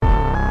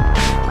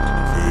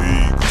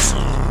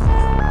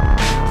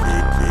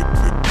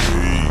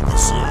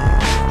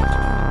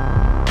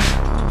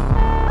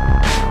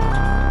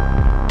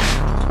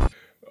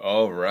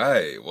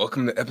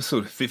welcome to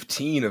episode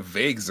 15 of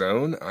Vague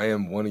Zone. I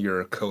am one of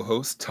your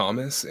co-hosts,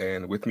 Thomas,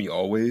 and with me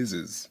always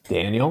is...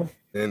 Daniel?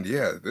 And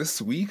yeah,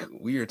 this week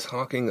we are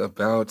talking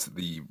about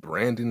the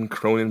Brandon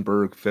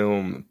Cronenberg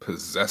film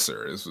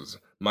Possessor. This was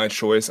my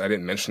choice. I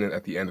didn't mention it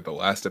at the end of the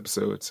last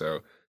episode, so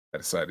I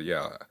decided,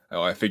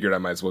 I figured I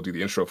might as well do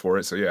the intro for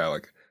it. So yeah,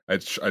 I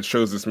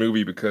chose this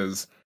movie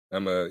because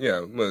I'm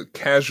a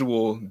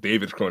casual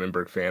David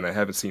Cronenberg fan. I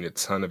haven't seen a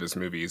ton of his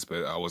movies,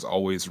 but I was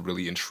always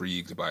really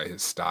intrigued by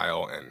his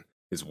style and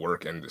his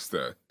work and just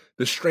the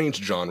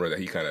strange genre that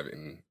he kind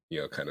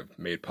of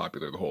made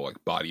popular, the whole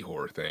like body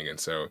horror thing. And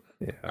so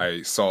Yeah.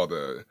 I saw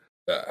the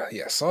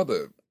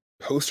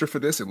poster for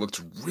this. It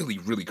looked really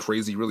really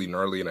crazy, really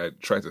gnarly, and I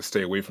tried to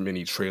stay away from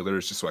any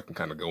trailers just so I can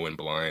kind of go in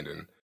blind.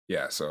 And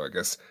yeah, so I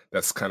guess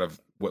that's kind of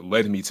what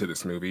led me to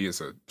this movie. Is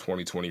a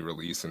 2020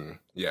 release, and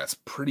yeah, it's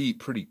pretty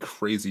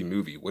crazy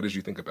movie. What did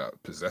you think about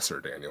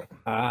Possessor, Daniel?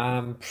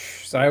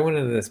 So I went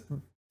into this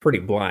pretty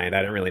blind.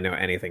 I didn't really know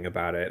anything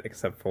about it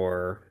except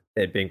for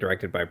it being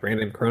directed by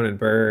Brandon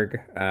Cronenberg.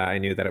 I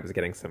knew that it was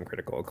getting some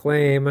critical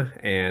acclaim,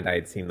 and I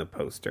had seen the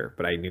poster,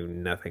 but I knew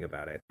nothing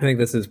about it. I think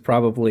this is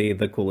probably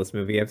the coolest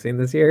movie I've seen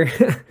this year,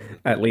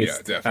 at Yeah,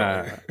 least,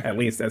 definitely. at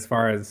least as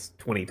far as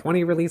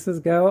 2020 releases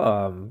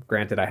go.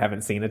 Granted, I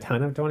haven't seen a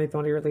ton of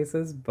 2020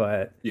 releases,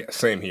 but Yeah,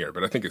 same here,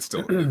 but I think it's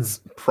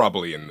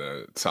probably in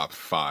the top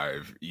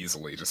five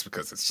easily, just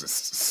because it's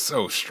just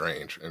so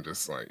strange and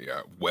just like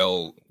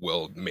well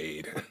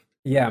made.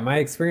 yeah, my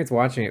experience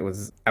watching it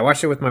was I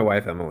watched it with my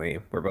wife Emily.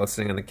 We're both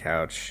sitting on the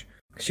couch.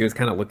 She was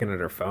kind of looking at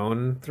her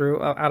phone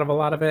through out of a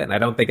lot of it, and I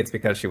don't think it's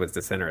because she was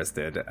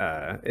disinterested.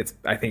 It's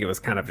I think it was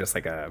kind of just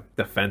like a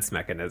defense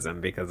mechanism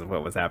because of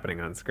what was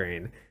happening on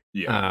screen.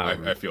 Yeah, I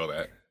Um, feel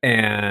that.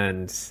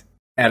 and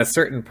at a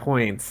certain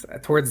point,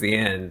 towards the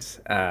end,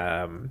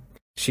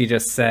 she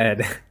just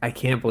said, "I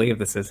can't believe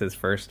this is his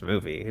first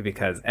movie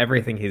because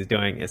everything he's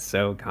doing is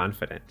so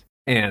confident."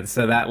 And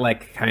so that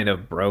like kind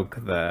of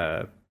broke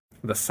the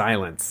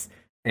silence,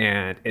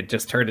 and it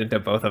just turned into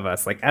both of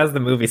us like as the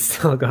movie's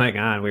still going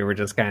on, we were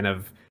just kind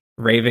of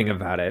raving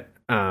about it.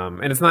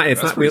 And it's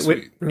That's not pretty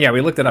sweet. yeah,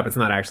 we looked it up. It's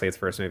not actually his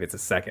first movie; it's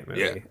his second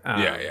Yeah, movie.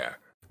 yeah.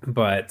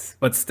 But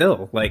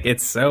still, like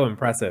it's so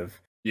impressive.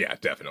 Yeah,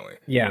 definitely.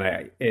 Yeah,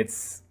 and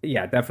it's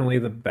yeah, definitely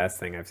the best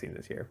thing I've seen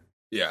this year.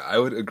 Yeah, I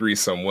would agree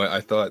somewhat.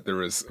 I thought there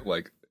was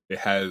like it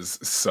has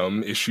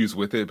some issues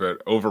with it,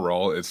 but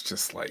overall it's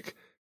just like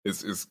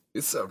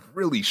it's a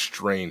really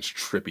strange,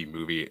 trippy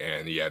movie,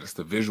 and yeah, just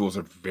the visuals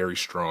are very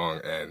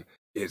strong, and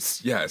it's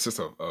just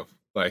a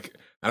like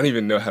I don't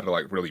even know how to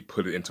like really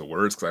put it into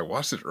words because I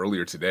watched it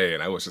earlier today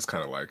and I was just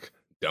kind of like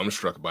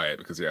dumbstruck by it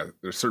because yeah,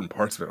 there's certain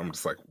parts of it I'm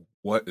just like,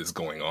 what is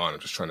going on? I'm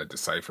just trying to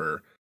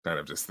decipher kind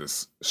of just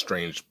this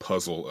strange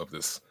puzzle of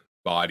this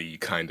body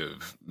kind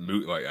of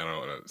like I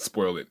don't want to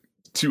spoil it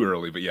too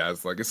early, but yeah,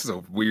 it's like this is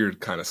a weird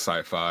kind of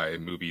sci-fi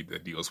movie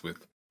that deals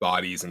with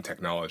bodies and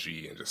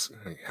technology and just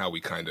how we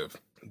kind of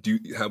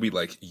how we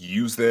like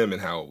use them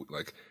and how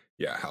like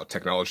how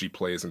technology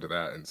plays into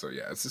that. And so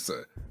yeah, it's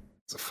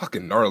a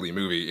fucking gnarly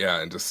movie. Yeah,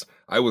 and just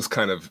I was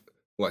kind of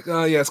like,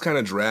 oh yeah, it's kind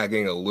of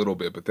dragging a little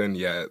bit, but then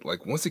yeah,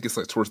 like once it gets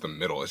like towards the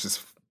middle, it's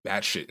just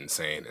batshit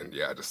insane. And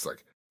just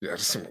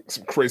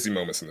some crazy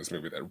moments in this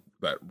movie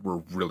that were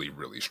really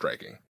really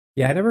striking.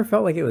 Yeah, I never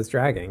felt like it was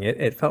dragging.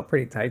 It felt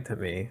pretty tight to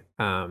me.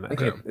 I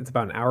think Okay. it's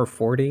about an hour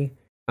 40.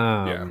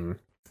 Yeah.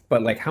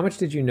 But like, how much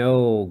did you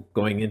know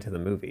going into the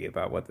movie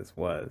about what this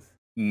was?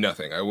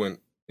 Nothing. I went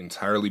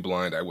entirely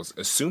blind. I was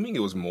assuming it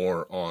was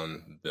more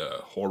on the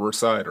horror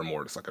side or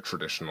more just like a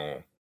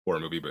traditional horror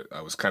movie, but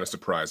I was kind of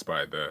surprised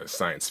by the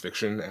science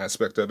fiction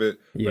aspect of it.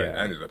 But I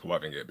Yeah. ended up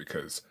loving it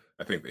because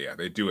I think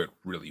they do it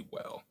really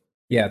well.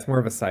 Yeah, it's more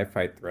of a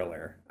sci-fi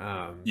thriller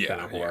than Yeah, a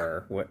yeah.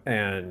 horror.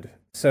 And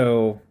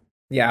so,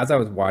 yeah, as I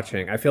was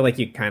watching, I feel like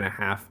you kind of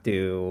have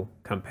to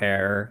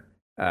compare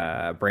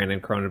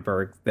Brandon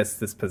Cronenberg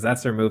this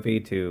Possessor movie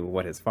to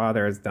what his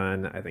father has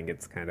done. I think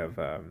it's kind of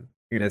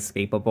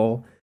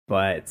inescapable,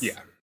 but Yeah.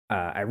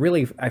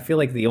 I feel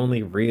like the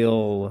only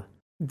real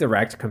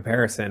direct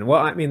comparison.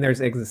 Well, I mean,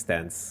 there's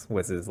Existence,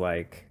 which is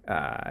like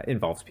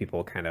involves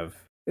people kind of.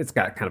 It's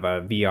got kind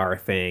of a VR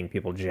thing,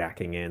 people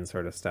jacking in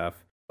sort of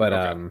stuff. But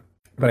Okay.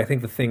 but I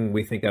think the thing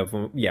we think of,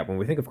 when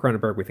we think of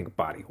Cronenberg, we think of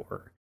body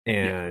horror, Yeah.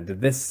 and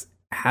this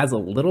has a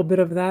little bit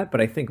of that, but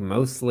I think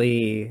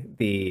mostly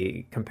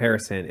the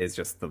comparison is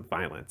just the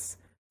violence.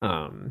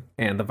 And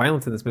the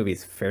violence in this movie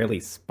is fairly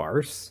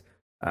sparse.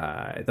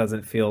 It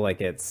doesn't feel like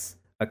it's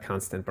a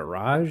constant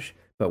barrage,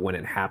 but when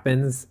it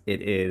happens,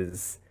 it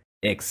is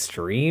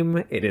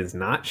extreme. It is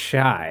not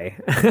shy.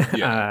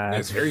 Yeah. And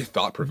it's very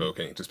thought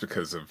provoking just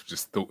because of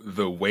just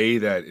the way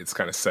that it's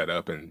kind of set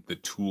up and the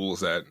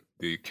tools that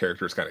the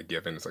characters kind of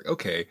given. It's like,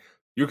 okay,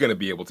 you're gonna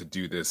be able to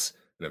do this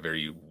in a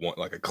very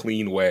like a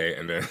clean way,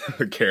 and then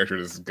the character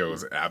just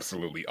goes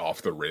absolutely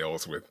off the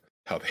rails with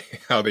how they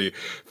how they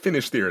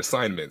finish their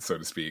assignment, so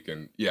to speak.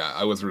 And yeah,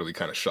 I was really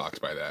kind of shocked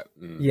by that.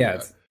 And Yeah,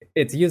 yeah,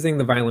 it's using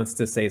the violence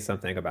to say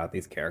something about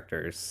these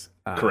characters,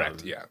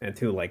 correct. Yeah, and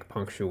to like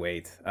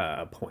punctuate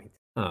a point.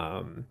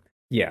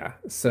 Yeah,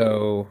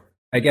 so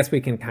I guess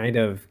we can kind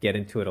of get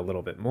into it a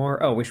little bit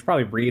more. Oh, we should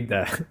probably read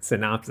the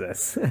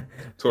synopsis. But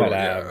Totally,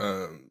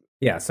 yeah.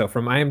 yeah, so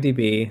from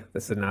IMDb,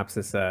 the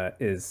synopsis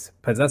is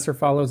Possessor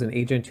follows an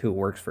agent who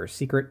works for a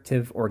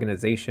secretive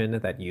organization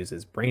that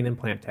uses brain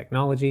implant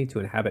technology to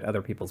inhabit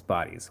other people's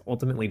bodies,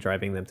 ultimately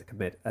driving them to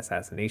commit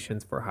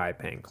assassinations for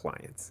high-paying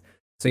clients.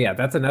 So yeah,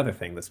 that's another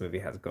thing this movie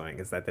has going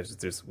is that there's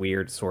this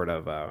weird sort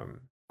of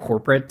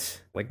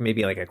corporate, like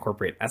maybe like a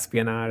corporate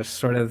espionage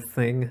sort of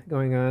thing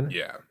going on.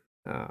 Yeah,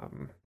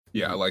 Um,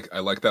 yeah, I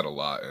like that a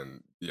lot,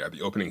 and yeah,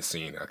 the opening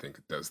scene I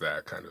think does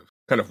that kind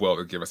of well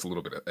to give us a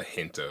little bit of a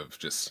hint of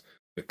just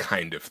the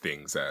kind of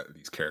things that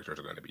these characters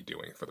are going to be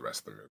doing for the rest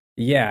of the movie.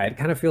 Yeah, it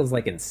kind of feels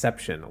like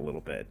Inception a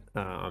little bit.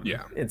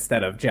 Yeah,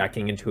 Instead of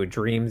jacking into a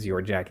dreams,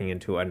 you're jacking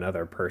into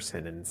another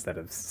person. And instead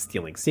of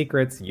stealing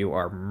secrets, you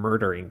are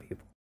murdering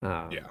people.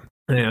 yeah.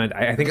 And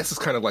I I think, guess it's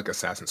kind of like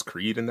Assassin's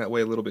Creed in that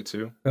way a little bit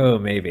too. oh,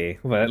 maybe,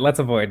 but let's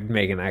avoid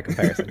making that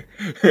comparison.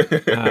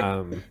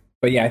 Um,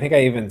 but yeah, I think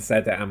I even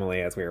said to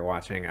Emily as we were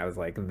watching, I was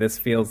like, this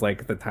feels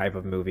like the type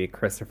of movie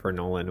Christopher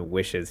Nolan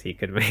wishes he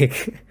could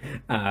make.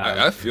 um,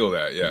 I feel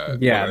that, yeah,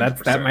 Yeah, that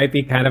 100%. might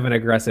be kind of an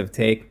aggressive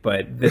take,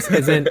 but this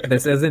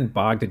isn't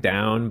bogged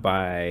down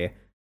by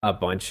a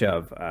bunch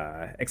of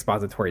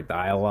expository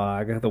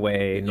dialogue the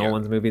way Yeah,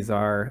 Nolan's movies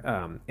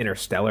are.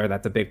 Interstellar,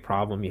 that's a big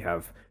problem. You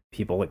have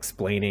people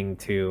explaining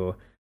to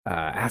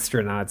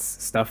astronauts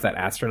stuff that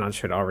astronauts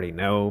should already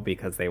know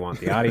because they want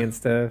the audience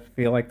to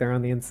feel like they're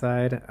on the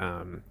inside.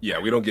 yeah.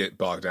 We don't get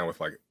bogged down with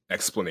like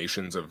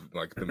explanations of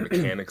like the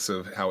mechanics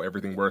of how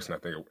everything works, and I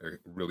think it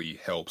really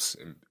helps,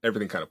 and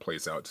everything kind of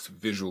plays out just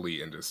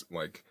visually, and just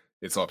like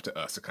it's up to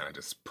us to kind of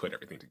just put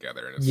everything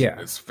together, and it's Yeah,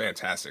 it's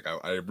fantastic.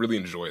 I really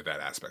enjoy that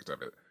aspect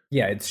of it.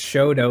 yeah, it's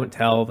show don't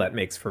tell that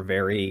makes for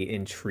very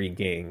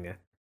intriguing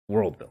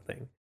world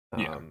building.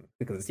 Yeah,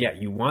 Because yeah,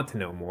 you want to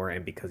know more,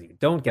 and because you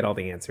don't get all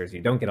the answers,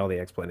 you don't get all the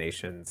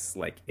explanations,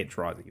 like it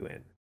draws you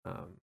in.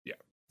 Um, yeah,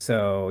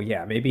 so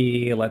yeah,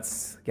 maybe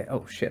let's get.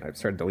 Oh shit, I've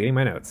started deleting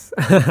my notes.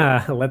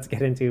 Let's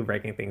get into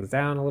breaking things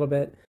down a little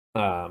bit.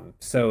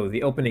 So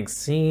the opening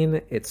scene,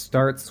 it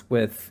starts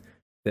with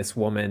this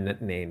woman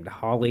named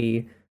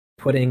Holly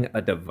putting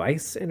a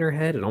device in her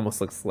head. It almost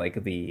looks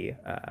like the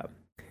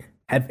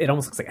it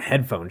almost looks like a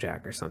headphone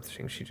jack or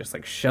something. She just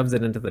like shoves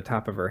it into the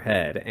top of her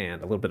head,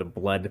 and a little bit of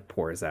blood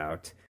pours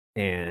out.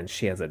 And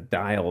she has a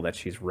dial that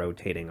she's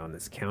rotating on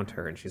this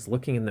counter, and she's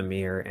looking in the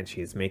mirror, and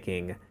she's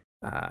making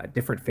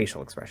different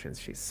facial expressions.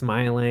 She's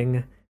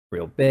smiling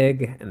real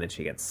big, and then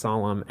she gets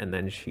solemn, and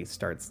then she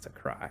starts to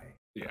cry.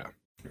 yeah,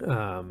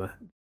 Um,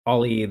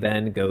 Ollie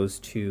then goes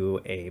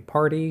to a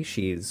party.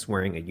 She's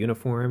wearing a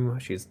uniform.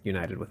 She's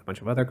united with a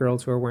bunch of other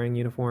girls who are wearing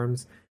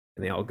uniforms,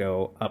 and they all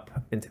go up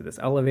into this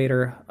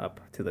elevator, up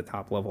to the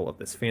top level of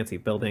this fancy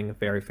building,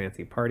 very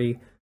fancy party.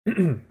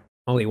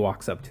 Ollie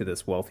walks up to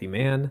this wealthy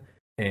man,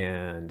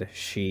 and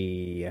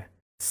she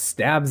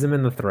stabs him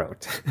in the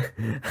throat.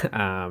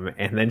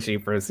 And then she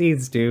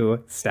proceeds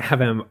to stab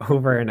him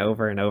over and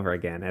over and over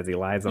again as he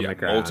lies on yeah. the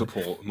ground.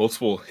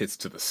 Multiple hits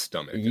to the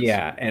stomach.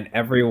 Yeah, and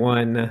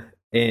everyone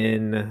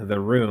in the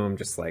room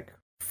just like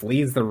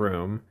flees the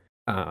room.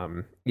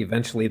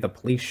 Eventually the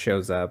police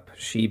shows up.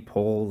 She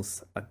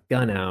pulls a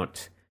gun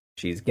out.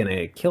 She's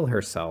gonna kill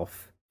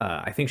herself.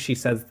 I think she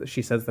says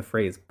the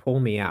phrase "pull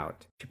me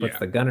out." She puts Yeah,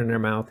 the gun in her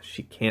mouth.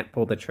 She can't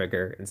pull the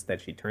trigger. Instead,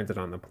 she turns it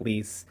on the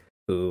police,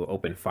 who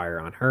open fire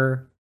on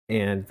her.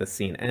 And the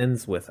scene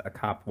ends with a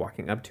cop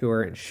walking up to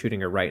her and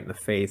shooting her right in the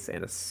face,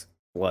 and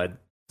blood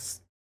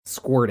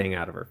squirting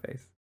out of her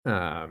face.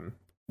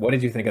 What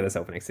did you think of this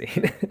opening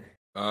scene?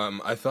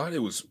 I thought it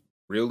was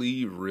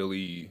really,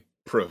 really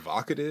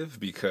provocative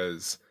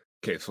because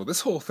okay, so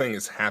this whole thing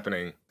is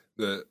happening.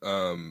 The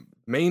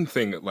main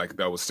thing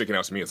that was sticking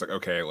out to me is like,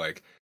 okay,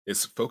 like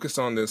it's focused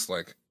on this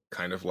like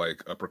kind of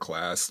like upper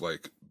class,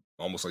 like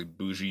almost like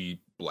bougie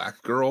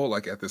black girl,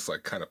 like at this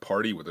like kind of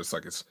party where there's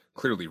like it's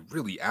clearly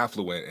really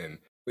affluent, and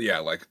yeah,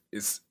 like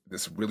it's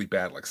this really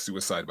bad like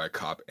suicide by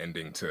cop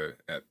ending to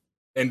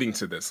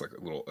this like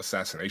little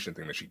assassination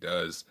thing that she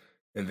does.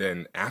 And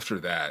then after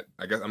that,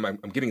 I guess I'm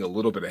getting a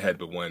little bit ahead,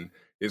 but when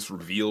it's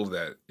revealed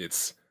that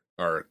it's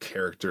our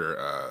character,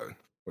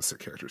 what's the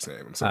character's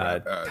name? I'm so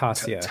bad.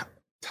 Tasia.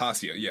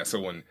 Tasia. Yeah.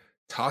 So when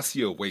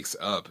Tasia wakes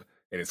up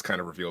and it's kind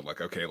of revealed,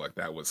 like, okay, like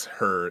that was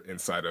her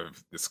inside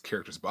of this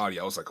character's body,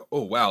 I was like,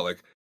 oh wow,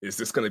 like is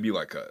this going to be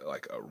like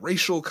a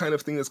racial kind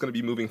of thing that's going to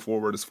be moving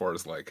forward as far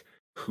as like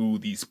who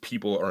these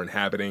people are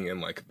inhabiting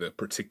and like the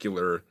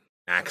particular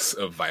acts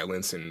of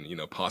violence and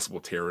possible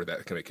terror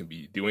that can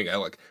be doing. I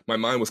like my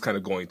mind was kind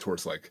of going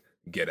towards like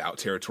Get Out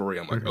territory.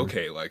 I'm like, Mhm.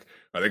 okay, like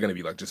are they going to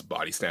be like just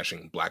body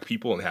snatching black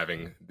people and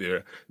having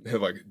their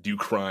like do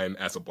crime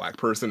as a black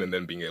person and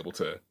then being able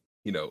to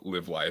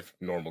live life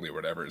normally or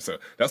whatever. So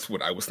that's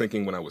what I was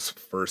thinking when I was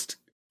first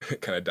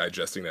kind of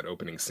digesting that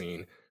opening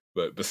scene.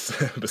 But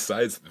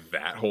besides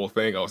that whole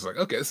thing, I was like,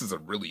 okay, this is a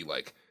really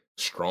like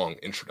strong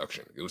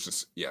introduction. It was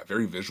just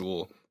very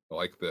visual. I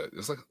like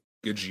it's like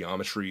good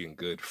geometry and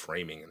good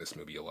framing in this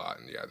movie a lot.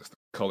 And yeah, just the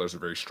colors are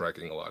very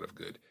striking. A lot of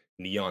good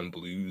neon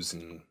blues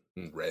and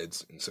and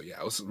reds, and so yeah,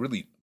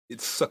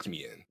 it sucked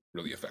me in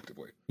really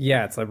effectively.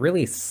 Yeah, it's a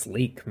really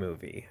sleek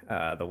movie,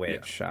 the way Yeah,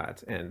 it's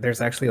shot. And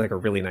there's actually like a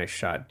really nice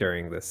shot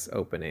during this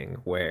opening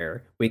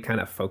where we kind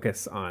of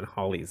focus on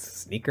Holly's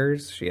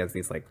sneakers. She has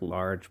these like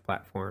large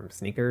platform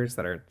sneakers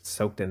that are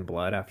soaked in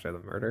blood after the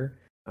murder.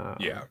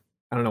 yeah,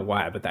 I don't know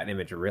why, but that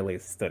image really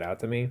stood out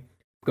to me.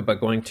 But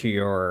going to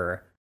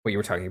your what you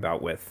were talking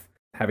about with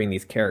having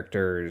these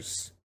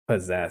characters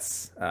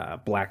possess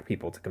black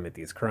people to commit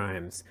these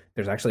crimes,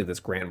 there's actually this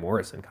Grant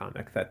Morrison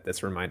comic that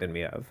this reminded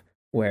me of,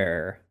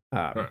 where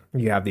huh.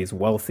 you have these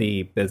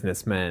wealthy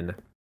businessmen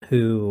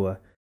who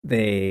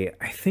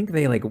I think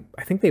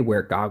they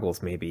wear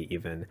goggles maybe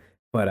even,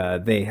 but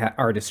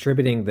are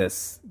distributing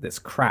this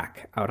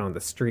crack out on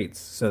the streets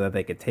so that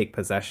they could take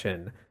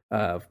possession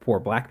of poor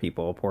black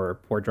people, poor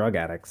drug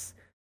addicts,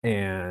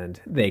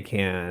 and they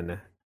can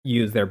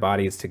use their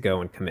bodies to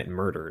go and commit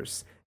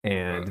murders.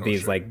 And Oh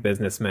these sure. like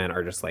businessmen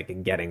are just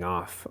like getting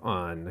off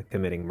on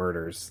committing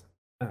murders.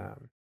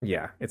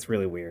 Yeah, it's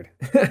really weird.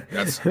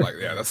 That's like,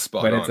 yeah, that's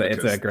spot But on it's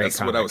a because great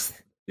comic.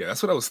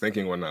 that's what I was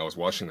thinking when I was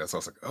watching this. I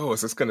was like, oh,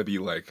 is this going to be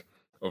like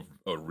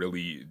a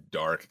really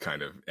dark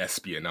kind of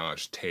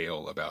espionage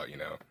tale about,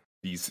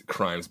 these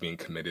crimes being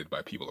committed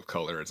by people of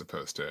color as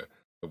opposed to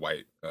the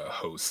white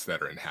hosts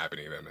that are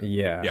inhabiting them? And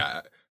Yeah.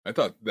 yeah, I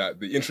thought that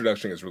the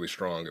introduction is really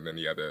strong, and then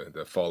yeah,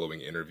 the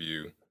following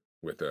interview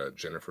with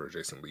Jennifer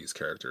Jason Leigh's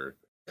character,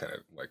 kind of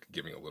like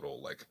giving a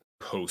little like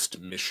post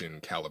mission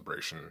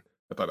calibration.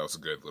 I thought that was a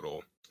good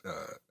little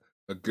uh,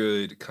 a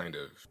good kind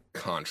of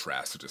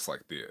contrast to just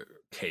like the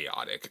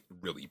chaotic,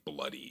 really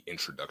bloody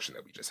introduction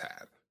that we just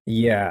had.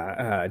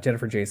 Yeah,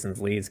 Jennifer Jason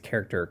Leigh's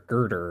character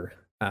Girder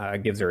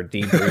gives her a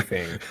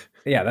debriefing.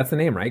 Yeah, that's the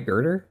name, right?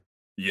 Girder?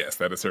 Yes,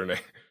 that is her name.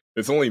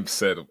 It's only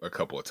said a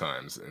couple of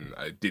times, and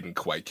I didn't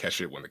quite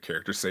catch it when the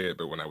characters say it.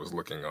 But when I was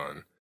looking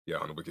on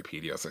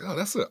Wikipedia, I was like, oh,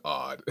 that's an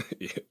odd,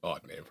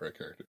 odd name for a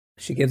character.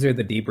 She gives her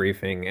the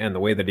debriefing, and the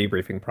way the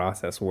debriefing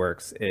process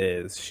works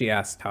is she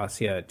asks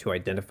Tasia to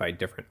identify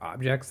different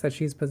objects that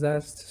she's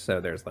possessed.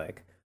 So there's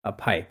like a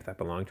pipe that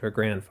belonged to her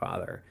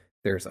grandfather.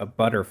 There's a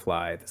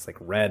butterfly, this like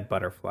red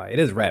butterfly. It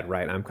is red,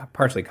 right? I'm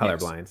partially Yes,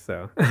 colorblind,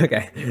 so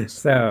okay. yes.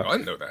 So Oh, I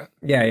didn't know that.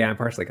 yeah, I'm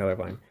partially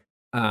colorblind.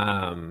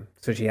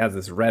 So she has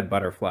this red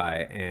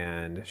butterfly,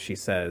 and she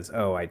says,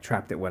 "Oh, I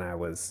trapped it when I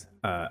was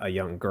a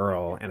young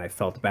girl, and I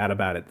felt bad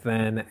about it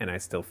then, and I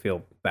still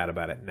feel bad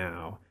about it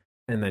now."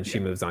 And then she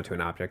Yeah, moves on to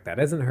an object that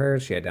isn't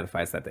hers. She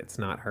identifies that it's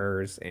not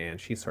hers, and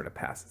she sort of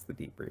passes the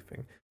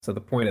debriefing. So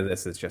the point of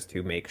this is just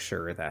to make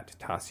sure that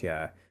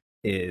Tasia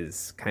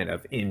is kind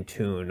of in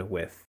tune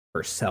with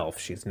herself.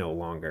 She's no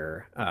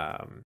longer,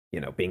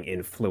 being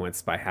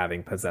influenced by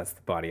having possessed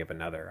the body of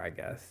another, I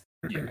guess.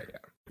 yeah,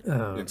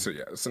 yeah. It's um, a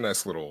yeah, it's a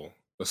nice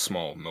a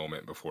small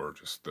moment before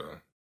just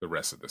the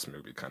rest of this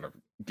movie kind of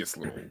gets a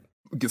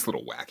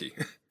little wacky.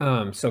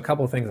 so a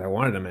couple of things I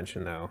wanted to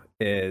mention though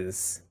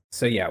is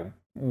so yeah,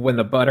 when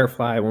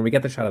we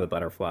get the shot of the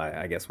butterfly,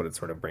 I guess what it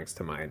sort of brings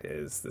to mind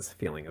is this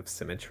feeling of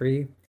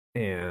symmetry,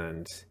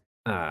 and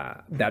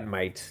that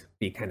might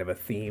be kind of a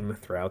theme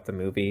throughout the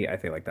movie. I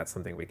feel like that's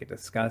something we could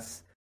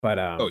discuss. But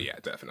Oh yeah,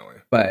 definitely.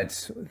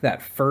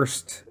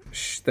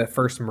 the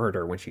first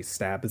murder when she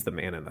stabs the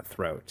man in the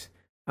throat.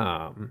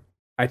 Um,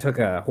 I took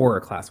a horror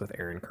class with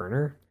Aaron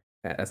Kerner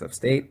at SF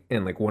State,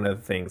 and like one of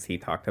the things he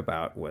talked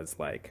about was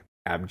like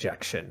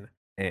abjection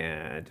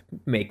and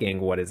making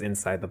what is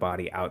inside the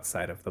body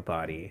outside of the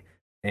body.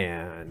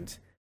 And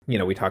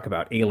we talk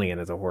about Alien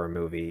as a horror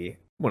movie.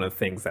 One of the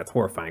things that's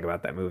horrifying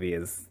about that movie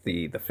is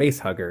the face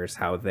huggers,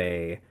 how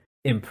they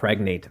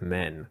impregnate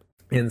men.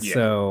 And Yeah,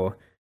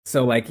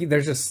 so like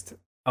there's just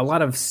a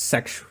lot of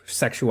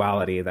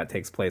sexuality that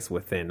takes place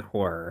within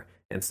horror.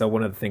 And so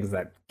one of the things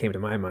that came to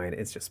my mind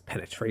is just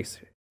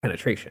penetration.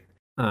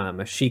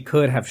 She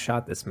could have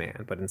shot this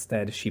man, but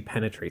instead she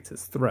penetrates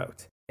his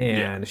throat.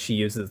 yeah. And she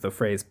uses the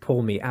phrase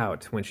pull me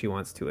out when she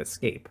wants to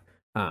escape.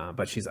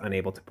 But she's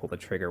unable to pull the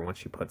trigger once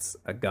she puts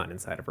a gun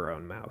inside of her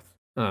own mouth.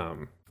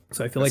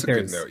 So I feel That's like a good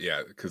there's note,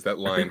 yeah, because that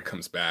line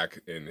comes back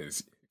and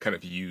is kind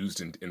of used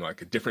in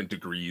like different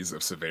degrees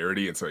of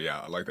severity, and so yeah,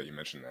 I like that you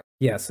mentioned that.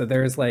 Yeah, so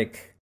there's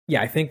like,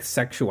 yeah, I think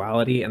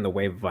sexuality and the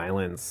way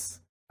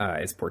violence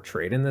is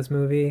portrayed in this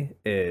movie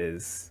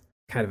is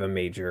kind of a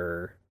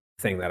major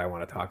thing that I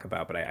want to talk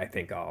about. But I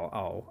think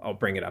I'll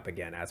bring it up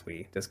again as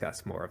we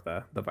discuss more of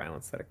the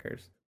violence that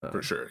occurs.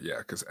 For sure, yeah,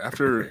 because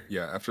after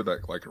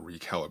that like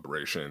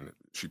recalibration,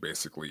 she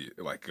basically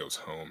like goes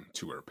home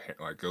to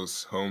like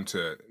goes home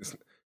to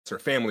it's her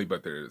family,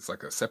 but there's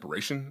like a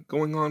separation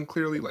going on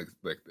clearly, like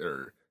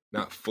they're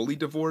not fully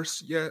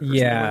divorced yet or something like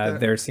Yeah, that.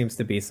 there seems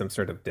to be some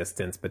sort of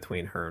distance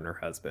between her and her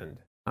husband.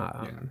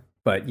 Yeah,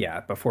 But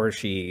yeah, before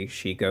she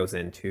goes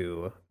in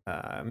to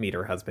meet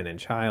her husband and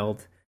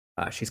child,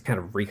 she's kind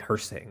of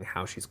rehearsing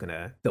how she's going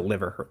to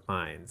deliver her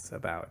lines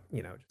about,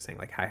 just saying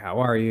like, "Hi, how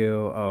are you?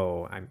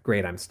 Oh, I'm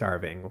great. I'm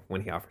starving."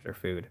 When he offers her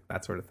food,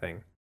 that sort of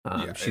thing.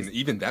 yeah, and She's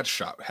even that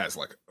shot has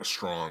like a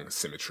strong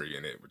symmetry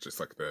in it, which is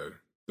like the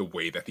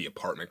way that the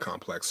apartment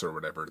complex or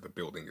whatever the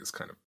building is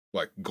kind of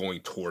like going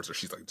towards her.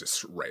 She's like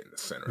just right in the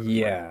center of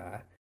the frame.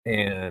 Yeah.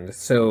 And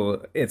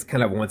so it's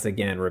kind of once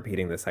again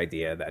repeating this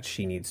idea that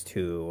she needs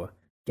to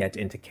get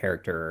into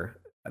character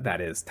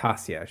that is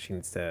Tasia. She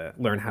needs to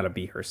learn how to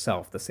be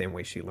herself the same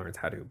way she learns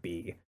how to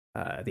be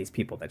these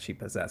people that she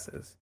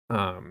possesses.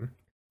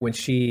 When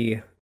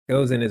she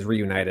goes and is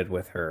reunited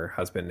with her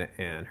husband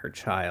and her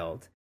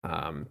child,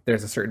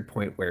 there's a certain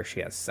point where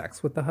she has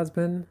sex with the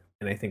husband.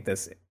 And I think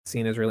this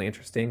scene is really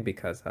interesting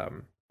because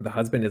the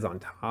husband is on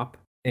top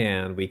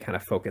and we kind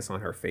of focus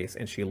on her face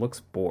and she looks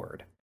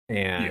bored.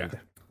 Yeah, And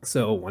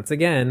so once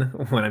again,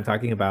 when I'm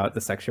talking about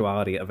the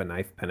sexuality of a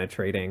knife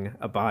penetrating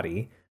a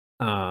body,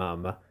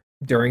 um,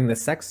 during the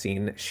sex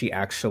scene, she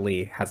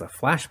actually has a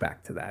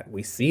flashback to that.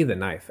 We see the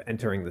knife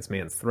entering this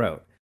man's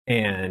throat,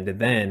 and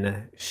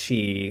then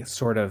she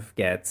sort of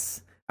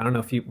gets, I don't know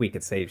if we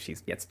could say she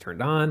gets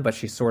turned on, but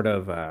she sort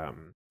of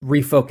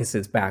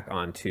refocuses back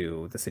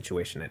onto the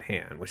situation at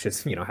hand, which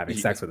is, having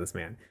yeah, sex with this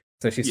man.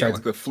 So she yeah. starts,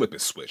 Like the flip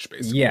is switch yeah,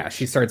 basically.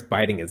 she starts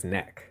biting his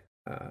neck.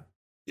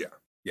 Yeah,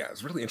 yeah,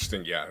 it's really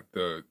interesting. Yeah,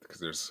 because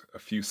there's a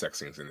few sex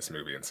scenes in this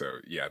movie, and so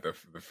yeah, the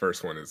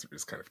first one is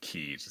kind of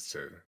key just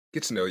to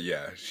get to know.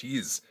 Yeah,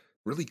 she's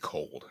really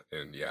cold,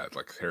 and yeah,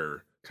 like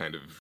her kind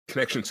of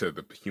connection to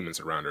the humans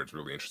around her is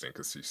really interesting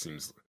because she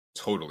seems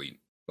totally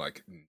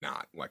like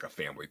not like a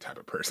family type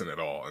of person at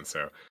all, and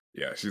so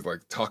yeah, she's like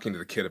talking to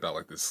the kid about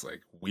like this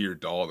like weird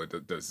doll that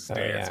does this Oh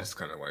dance. yeah. It's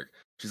kind of like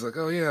she's like,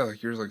 oh yeah,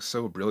 like you're like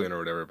so brilliant or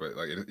whatever, but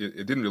like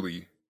it didn't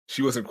really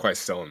she wasn't quite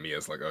selling me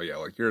as like, oh yeah,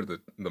 like you're the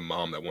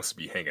mom that wants to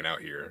be hanging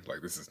out here.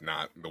 Like this is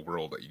not the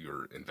world that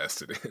you're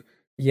invested in.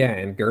 Yeah,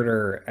 and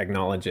Gerder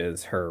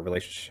acknowledges her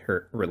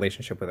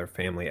relationship with her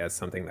family as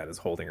something that is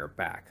holding her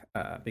back,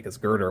 because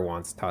Gerder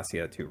wants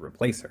Tasia to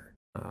replace her.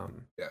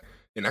 Yeah,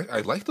 and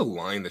I like the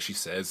line that she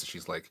says.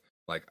 She's like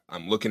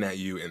I'm looking at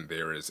you, and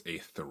there is a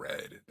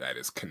thread that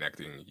is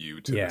connecting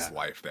you to this Yeah,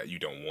 life that you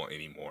don't want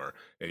anymore.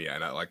 And yeah,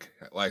 and I like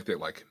that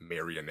like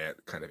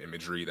marionette kind of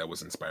imagery that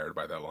was inspired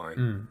by that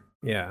line.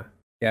 yeah,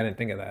 yeah. I didn't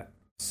think of that.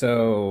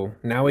 So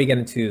now we get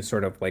into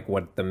sort of like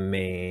what the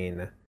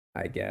main,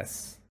 I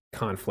guess,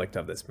 conflict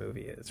of this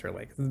movie is, or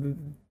like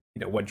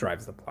what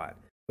drives the plot,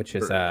 which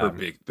is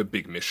The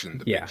big mission,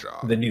 the big yeah,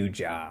 job. the new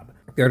job.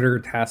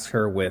 Gerder tasks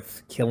her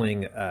with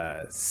killing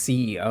a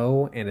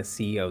CEO and a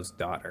CEO's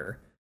daughter.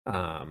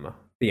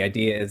 The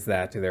idea is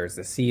that there's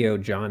the CEO,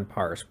 John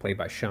Parse, played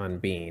by Sean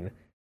Bean,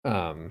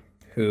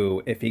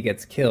 who, if he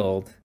gets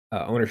killed,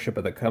 ownership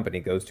of the company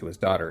goes to his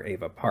daughter,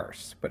 Ava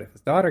Parse. But if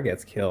his daughter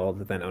gets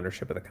killed, then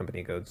ownership of the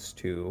company goes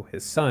to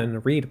his son,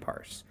 Reed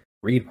Parse.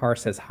 Reed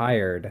Parse has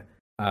hired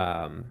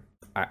um,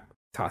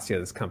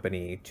 Tasia's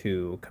company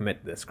to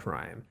commit this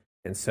crime.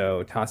 And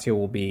so Tasia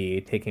will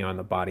be taking on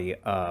the body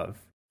of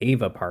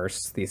Ava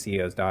Parse, the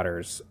CEO's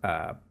daughter's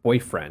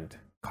boyfriend,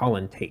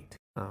 Colin Tate.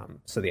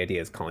 So the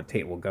idea is Colin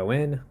Tate will go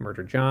in,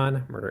 murder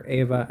John, murder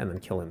Ava, and then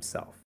kill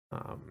himself.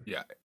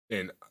 Yeah,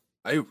 and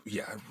I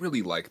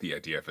really like the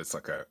idea if it's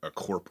like a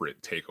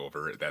corporate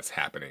takeover that's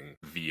happening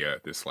via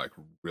this like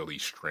really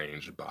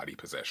strange body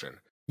possession.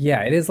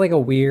 Yeah, it is like a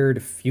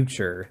weird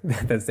future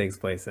that this takes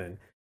place in.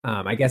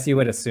 I guess you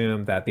would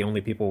assume that the only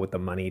people with the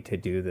money to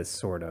do this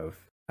sort of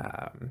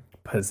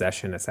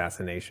possession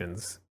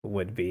assassinations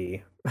would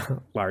be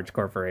large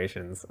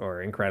corporations or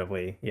the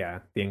incredibly Yeah,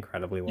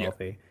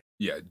 wealthy.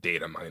 yeah,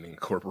 data mining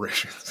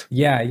corporations.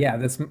 Yeah, yeah.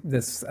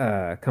 This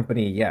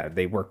company, yeah,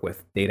 they work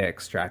with data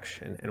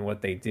extraction, and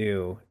what they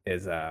do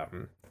is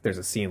there's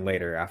a scene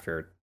later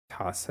after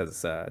Toss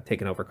has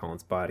taken over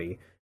Colin's body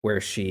where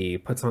she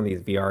puts on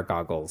these VR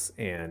goggles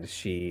and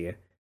she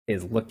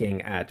is looking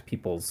at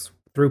people's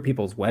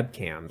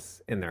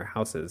webcams in their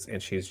houses,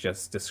 and she's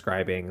just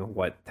describing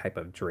what type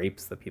of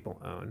drapes the people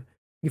own.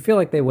 You feel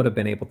like they would have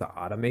been able to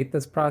automate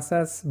this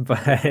process,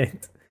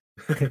 but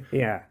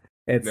yeah,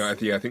 No,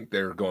 it's I think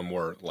they're going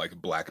more like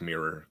Black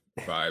Mirror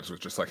vibes with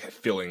just like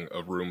filling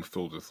a room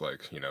filled with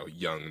like,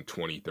 young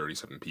 20,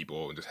 37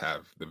 people and just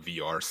have the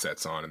VR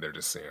sets on and they're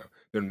just,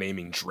 they're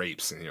naming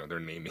drapes and, they're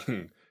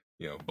naming,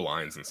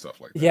 blinds and stuff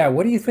like yeah. that.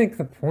 What do you think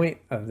the point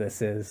of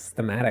this is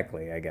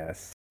thematically? I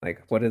guess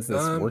like what is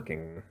this Um,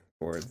 working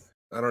towards?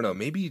 I don't know,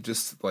 maybe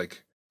just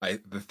like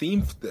the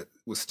theme that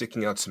was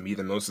sticking out to me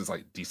the most is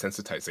like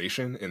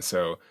desensitization. And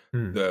so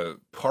Hmm. the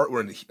part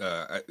where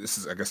this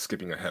is I guess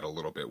skipping ahead a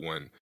little bit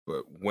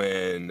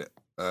when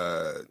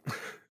uh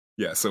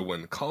yeah, so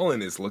when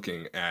Colin is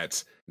looking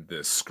at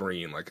the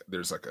screen, like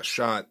there's like a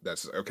shot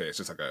that's okay, it's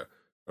just like a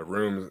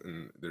room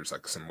and there's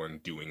like someone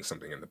doing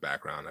something in the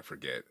background. I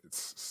forget.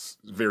 It's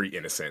very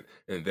innocent.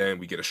 And then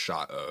we get a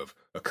shot of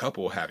a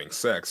couple having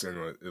sex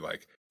and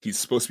like he's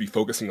supposed to be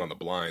focusing on the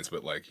blinds,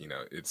 but like,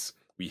 it's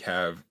we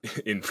have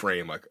in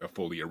frame like a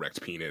fully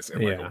erect penis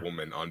and like a Yeah,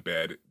 woman on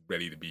bed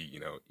ready to be,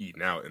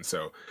 eaten out. And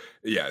so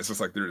yeah, it's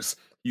just like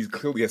he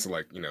clearly has to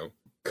like,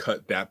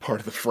 cut that part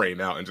of the frame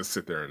out and just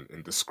sit there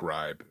and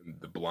describe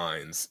the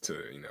blinds to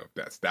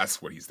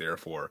that's what he's there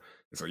for.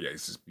 And so yeah,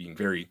 he's just being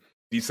very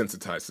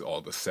desensitized to all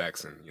the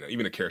sex, and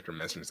even a character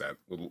mentions that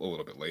a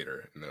little bit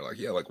later, and they're like,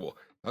 yeah, like, well,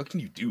 how can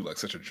you do like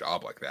such a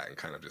job like that and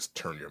kind of just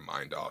turn your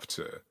mind off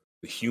to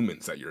the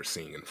humans that you're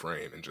seeing in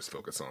frame and just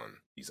focus on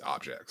these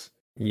objects.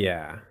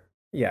 Yeah.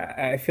 Yeah.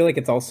 I feel like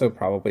it's also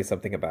probably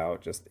something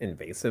about just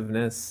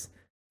invasiveness.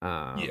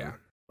 Yeah,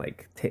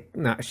 Like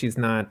not she's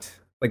not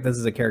like this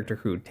is a character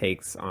who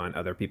takes on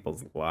other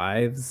people's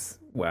lives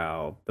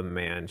while the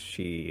man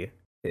she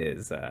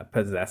is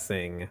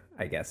possessing,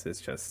 I guess,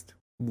 is just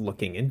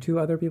looking into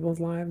other people's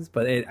lives.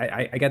 But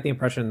I get the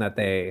impression that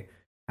they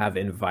have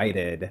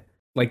invited,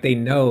 like they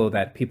know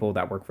that people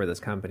that work for this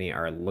company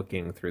are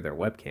looking through their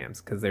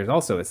webcams because there's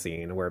also a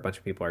scene where a bunch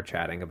of people are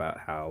chatting about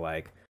how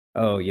like,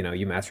 oh, you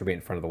masturbate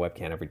in front of the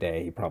webcam every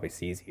day, he probably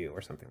sees you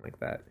or something like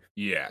that.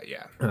 yeah,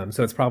 yeah,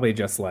 So it's probably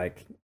just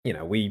like,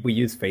 we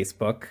use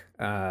Facebook.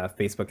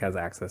 Facebook has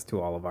access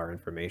to all of our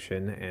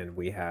information, and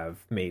we have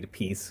made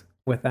peace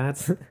with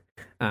that.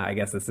 I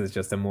guess this is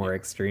just a yeah, more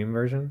extreme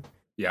version.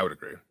 yeah. I would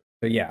agree.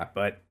 So yeah,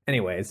 but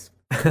anyways,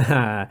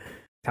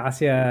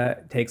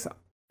 Tasia takes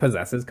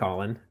possesses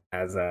Colin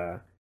as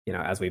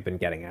as we've been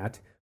getting at.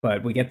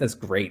 But we get this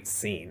great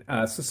scene.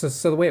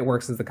 So the way it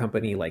works is the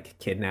company like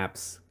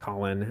kidnaps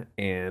Colin,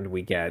 and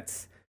we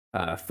get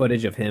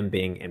footage of him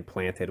being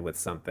implanted with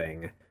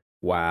something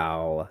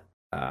while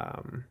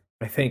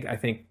I think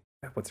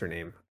what's her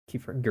name?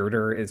 Kiefer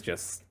Girder is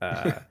just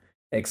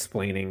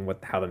explaining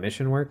how the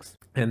mission works.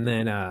 And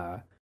then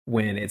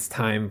when it's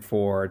time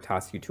for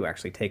Tasku to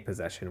actually take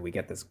possession, we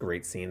get this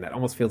great scene that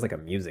almost feels like a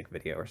music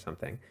video or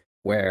something,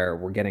 where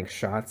we're getting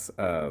shots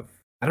of,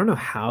 I don't know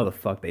how the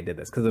fuck they did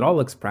this because it all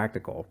looks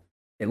practical.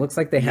 It looks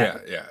like they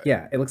have, Yeah, yeah,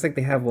 yeah, it looks like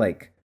they have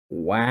like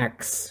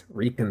wax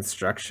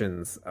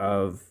reconstructions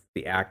of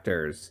the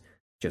actors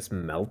just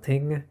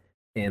melting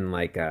in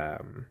like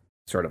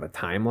sort of a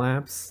time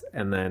lapse,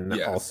 and then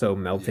yes, also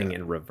melting yeah.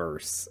 in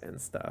reverse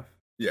and stuff.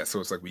 Yeah, so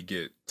it's like we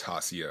get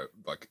Tasia,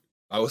 like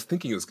I was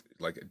thinking it was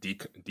like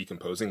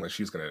decomposing, like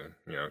she's gonna,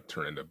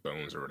 turn into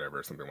bones or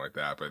whatever, something like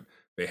that. But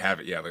they have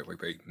it, yeah, like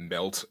they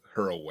melt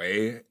her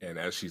away, and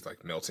as she's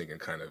like melting and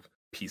kind of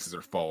pieces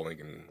are falling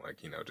and like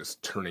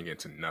just turning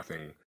into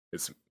nothing.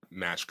 It's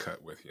match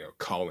cut with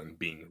Colin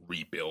being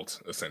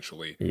rebuilt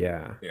essentially.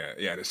 Yeah. Yeah,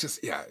 yeah, and it's just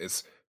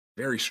it's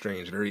very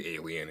strange, very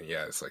alien, and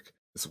yeah, it's like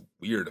this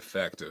weird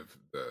effect of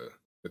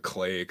the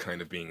clay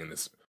kind of being in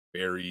this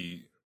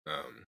very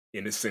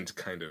innocent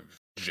kind of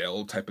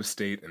gel type of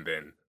state, and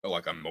then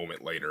like a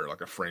moment later,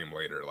 like a frame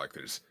later, like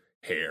there's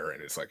hair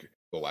and it's like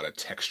a lot of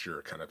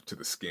texture kind of to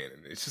the skin,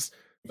 and it's just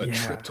a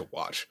trip Yeah. to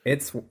watch.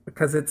 It's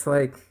because it's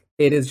like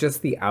it is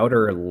just the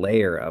outer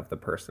layer of the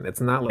person. It's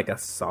not like a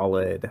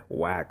solid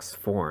wax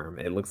form.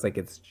 It looks like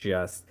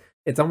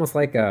it's almost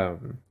like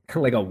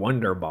like a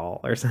Wonder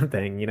Ball or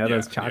something, Yeah,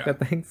 those yeah, chocolate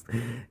things.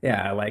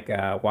 Yeah, like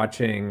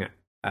watching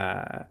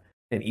an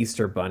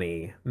Easter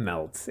bunny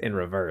melt in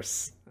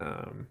reverse.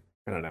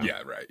 I don't know.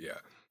 yeah, right, yeah.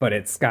 But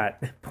it's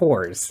got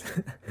pores.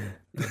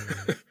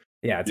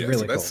 Yeah, it's Yeah, so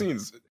really that cool.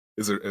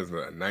 is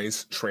a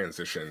nice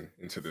transition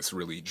into this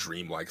really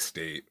dreamlike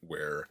state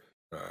where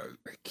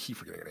I keep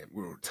forgetting her name.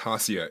 Where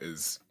Tasia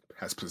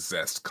has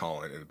possessed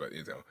Colin, but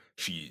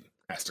she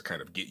has to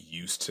kind of get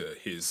used to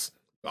his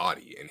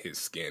body and his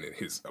skin and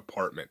his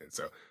apartment, and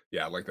so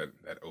yeah, I like that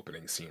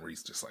opening scene where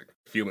he's just like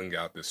feeling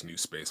out this new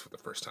space for the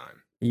first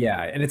time.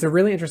 Yeah, and it's a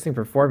really interesting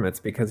performance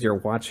because you're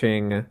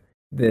watching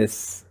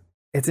this.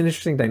 It's an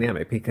interesting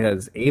dynamic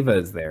because Ava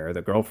is there,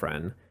 the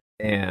girlfriend,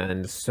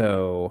 and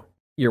so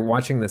you're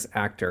watching this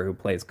actor who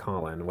plays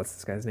Colin. What's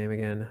this guy's name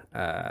again?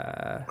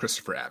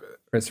 Christopher Abbott.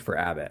 Christopher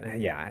Abbott.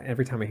 Yeah,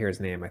 every time I hear his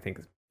name, I think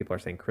people are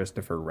saying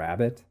Christopher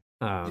Rabbit.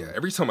 Yeah, Um,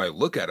 every time I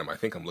look at him, I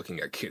think I'm looking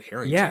at Kit yeah,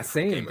 Harington from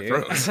same, Game of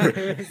dude. Thrones.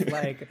 I was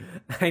like,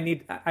 I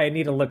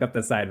need to look up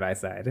the side by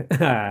side.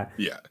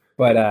 Yeah,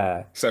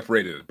 But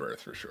separated at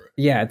birth for sure.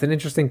 yeah, it's an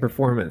interesting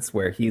performance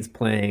where he's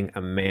playing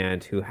a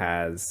man who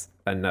has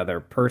another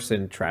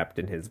person trapped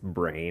in his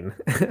brain,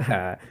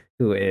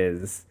 who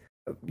is,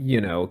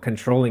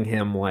 controlling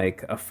him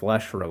like a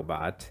flesh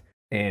robot,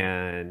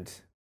 and,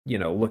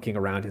 looking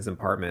around his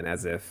apartment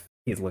as if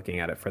he's looking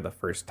at it for the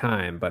first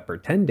time, but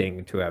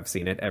pretending to have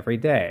seen it every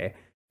day,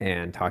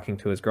 and talking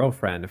to his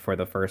girlfriend for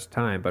the first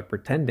time, but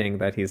pretending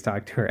that he's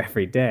talked to her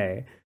every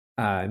day.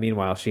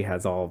 Meanwhile, she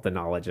has all the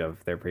knowledge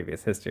of their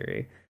previous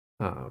history.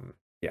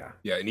 Yeah.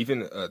 Yeah, and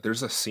even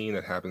there's a scene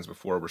that happens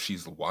before where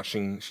she's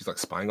like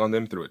spying on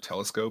them through a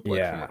telescope, like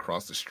from Yeah.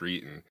 across the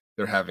street, and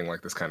they're having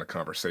like this kind of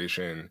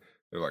conversation.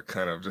 They're like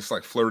kind of just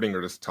like flirting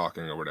or just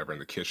talking or whatever in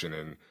the kitchen,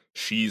 and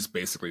she's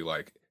basically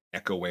like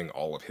echoing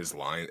all of his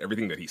lines,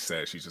 everything that he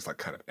says. She's just like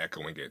kind of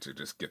echoing it to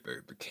just get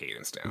the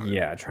cadence down. And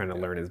Yeah, trying to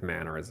yeah, learn his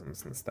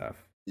mannerisms and stuff.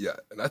 yeah,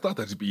 and I thought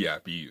that to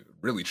be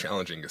really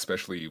challenging,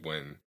 especially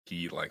when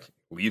he like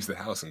leaves the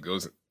house and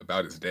goes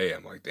about his day.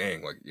 I'm like,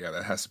 dang, like yeah,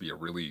 that has to be a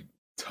really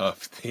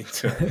tough thing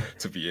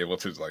to be able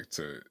to like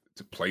to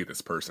play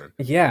this person.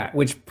 Yeah,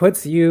 which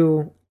puts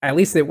you, at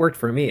least it worked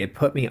for me. It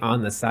put me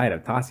on the side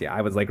of Tasia.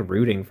 I was like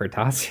rooting for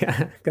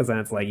Tasia because then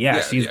it's like, yeah,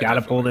 Yeah, she's yeah, got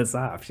to pull definitely. this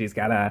off. She's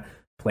got to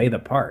play the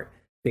part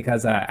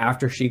because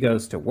after she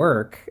goes to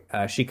work,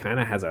 she kind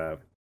of has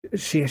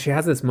she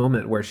has this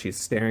moment where she's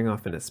staring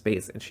off into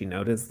space and she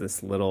noticed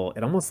this little,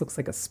 it almost looks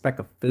like a speck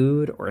of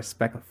food or a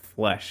speck of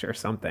flesh or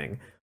something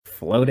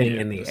floating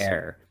Yeah, in the just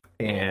air.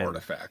 a little And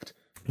artifact.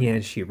 yeah,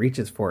 and she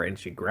reaches for it and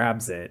she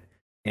grabs it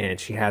and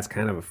she has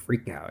kind of a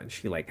freak out and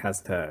she like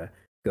has to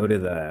go to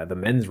the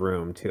men's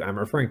room to, I'm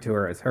referring to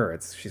her as her.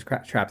 It's she's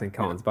trapped in Yeah.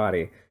 Colin's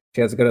body.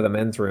 She has to go to the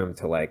men's room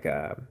to like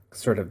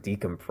sort of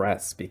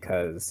decompress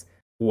because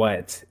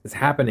what is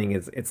happening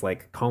is it's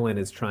like Colin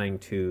is trying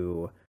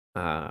to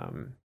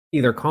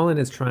either Colin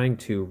is trying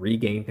to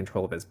regain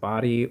control of his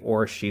body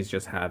or she's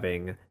just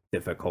having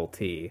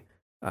difficulty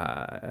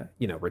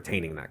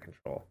retaining that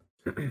control.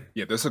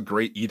 Yeah, that's a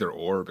great either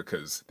or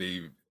because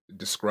they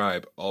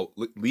describe all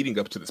leading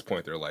up to this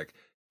point. They're like,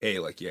 "Hey,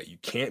 like, yeah, you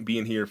can't be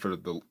in here for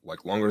the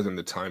like longer than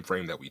the time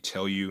frame that we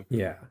tell you,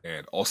 Yeah.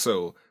 and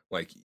also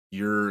like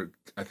you're."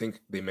 I think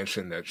they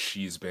mentioned that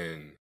she's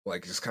been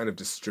like just kind of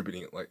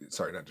distributing, like,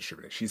 sorry, not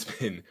distributing. She's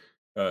been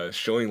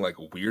showing like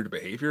weird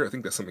behavior. I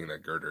think that's something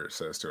that Girder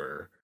says to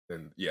her.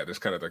 And yeah, there's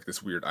kind of like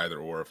this weird either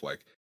or of like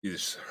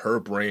is her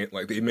brain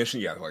like they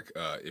mentioned yeah like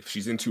if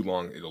she's in too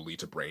long it'll lead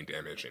to brain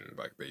damage and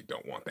like they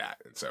don't want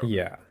that and so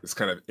Yeah. it's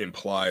kind of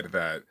implied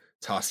that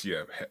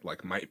Tasia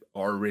like might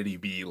already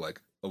be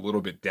like a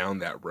little bit down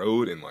that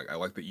road and like I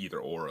like the either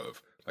or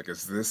of like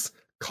is this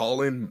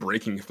Colin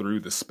breaking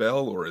through the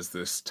spell or is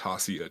this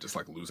Tasia just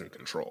like losing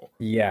control?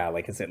 Yeah,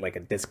 like is it like a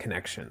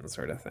disconnection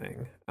sort of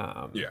thing?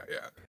 Yeah,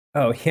 yeah.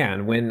 Oh yeah,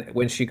 and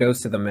when she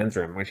goes to the men's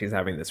room when she's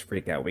having this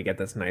freak out, we get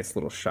this nice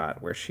little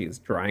shot where she's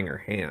drying her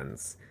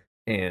hands,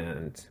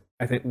 and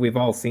I think we've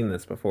all seen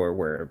this before,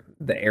 where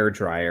the air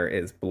dryer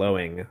is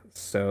blowing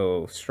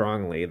so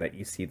strongly that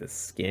you see the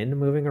skin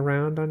moving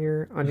around on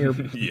your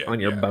Yeah, on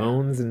your yeah,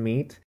 bones and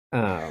meat.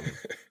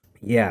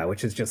 Yeah,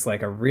 which is just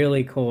like a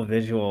really cool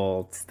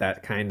visual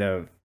that kind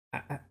of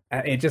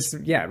it just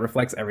yeah it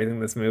reflects everything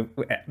this move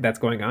that's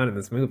going on in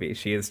this movie.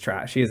 She is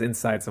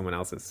inside someone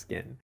else's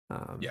skin.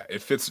 yeah,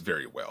 it fits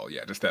very well.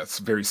 Yeah, just that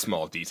very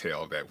small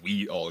detail that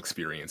we all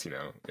experience, you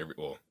know,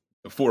 well,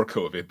 before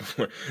COVID,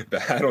 before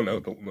that, I don't know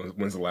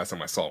when's the last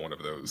time I saw one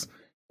of those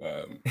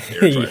air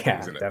dry Yeah,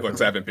 things in it. Like, I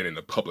definitely. haven't been in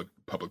the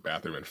public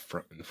bathroom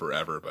in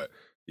forever, but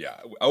yeah,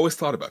 I always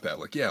thought about that.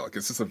 Like, yeah, like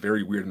it's just a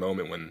very weird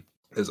moment when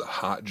there's a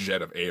hot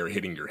jet of air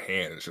hitting your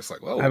hand. It's just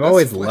like, well, I've that's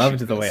always loved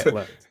the way fleshiness. it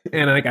looked,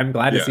 and like I'm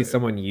glad to Yeah, see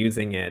someone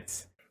using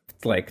it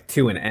like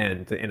to an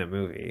end in a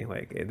movie.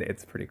 Like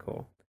it's pretty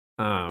cool.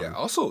 yeah. Um,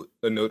 Also,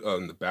 a note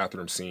on the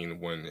bathroom scene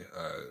when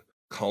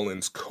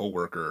Colin's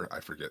coworker, I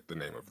forget the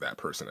name of that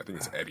person. I think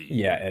it's Eddie.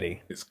 yeah,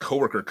 Eddie. His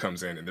coworker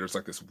comes in, and there's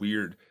like this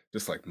weird,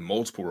 just like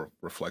multiple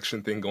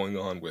reflection thing going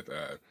on with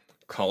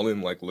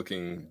Colin like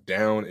looking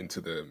down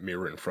into the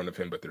mirror in front of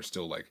him, but there's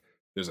still like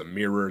there's a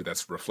mirror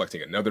that's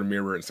reflecting another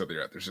mirror, and so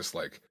there's just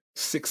like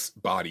six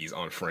bodies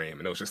on frame,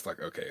 and it was just like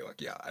okay,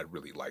 like yeah, I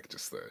really like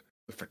just the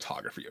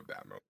photography of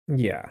that moment.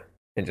 Yeah,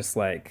 and just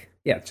like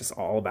yeah, it's just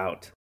all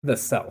about the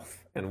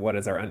self and what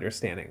is our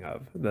understanding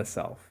of the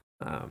self.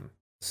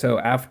 So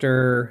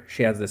after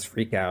she has this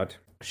freak out,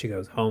 she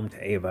goes home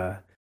to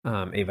Ava.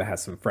 Ava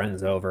has some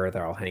friends over;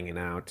 they're all hanging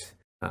out.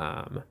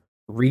 Um,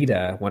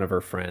 Rita, one of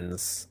her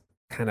friends,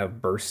 kind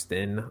of burst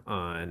in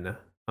on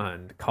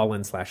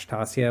Colin slash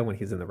Tasia when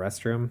he's in the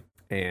restroom,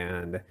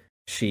 and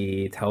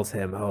she tells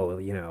him, "Oh,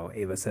 you know,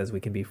 Ava says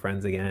we can be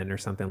friends again, or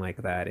something like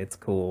that. It's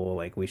cool.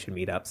 Like we should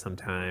meet up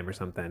sometime, or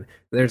something."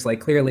 There's like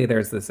clearly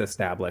there's this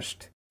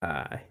established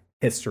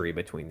history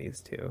between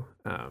these two,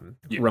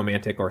 Yeah,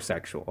 romantic or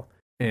sexual,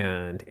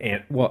 and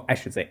well, I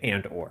should say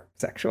and or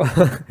sexual.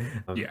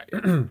 yeah,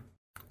 yeah.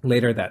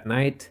 Later that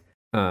night,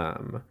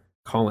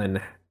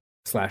 Colin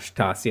slash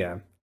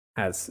Tasia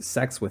has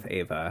sex with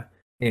Ava,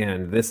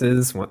 and this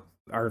is what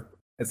our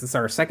is this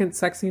our second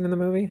sex scene in the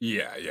movie?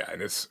 Yeah, yeah,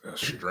 and it's a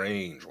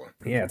strange one.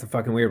 Yeah, it's a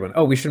fucking weird one.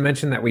 Oh, we should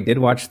mention that we did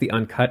watch the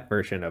uncut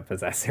version of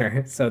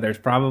Possessor, so there's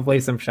probably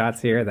some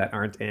shots here that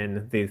aren't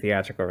in the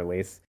theatrical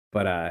release.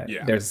 But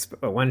Yeah, there's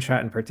one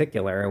shot in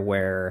particular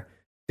where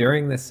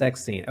during the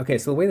sex scene. Okay,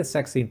 so the way the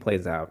sex scene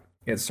plays out,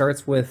 it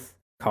starts with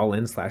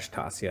Colin slash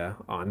Tasia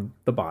on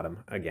the bottom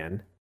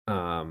again,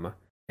 um,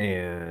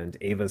 and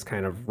Ava's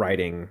kind of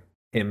writing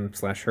him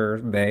slash her,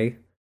 they,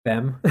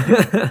 them,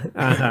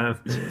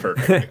 it's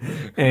perfect.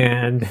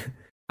 and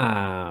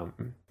um,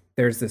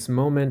 there's this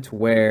moment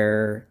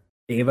where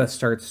Ava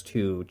starts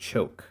to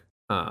choke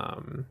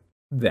them,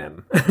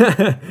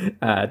 Yes.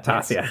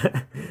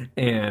 Tasia,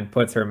 and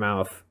puts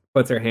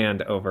her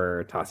hand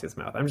over Tasia's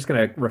mouth. I'm just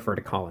gonna refer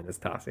to Colin as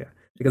Tasia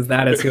because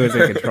that is who is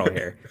in control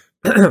here.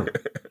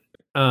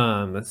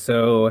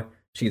 So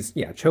she's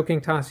yeah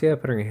choking Tasia,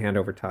 putting her hand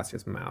over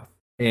Tasia's mouth,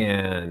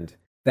 and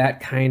that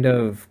kind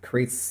of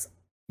creates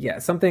yeah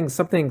something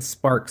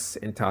sparks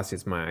in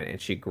Tasia's mind,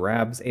 and she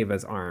grabs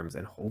Ava's arms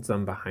and holds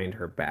them behind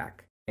her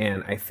back,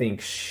 and I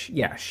think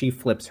she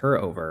flips her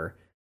over,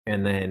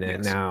 and then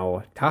Yes.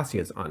 now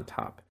Tasia's on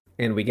top,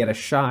 and we get a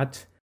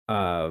shot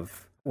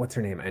of what's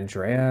her name,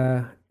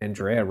 Andrea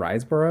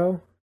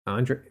Riseborough,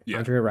 Yeah.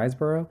 Andrea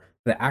Riseborough,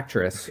 the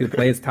actress who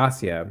plays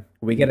Tasia.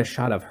 We get a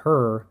shot of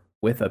her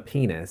with a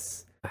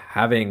penis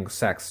having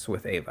sex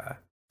with Ava.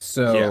 Yeah,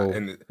 So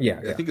and yeah,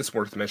 I yeah, think it's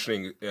worth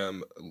mentioning.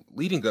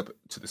 Leading up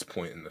to this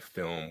point in the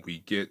film, we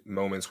get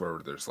moments where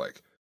there's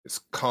like it's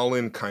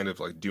Colin kind of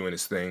like doing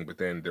his thing, but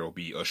then there'll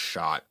be a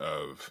shot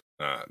of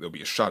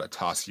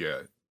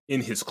Tasia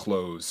in his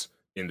clothes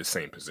in the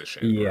same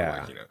position, or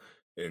like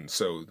yeah, and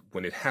so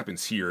when it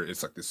happens here,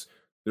 it's like this.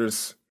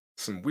 There's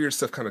some weird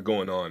stuff kind of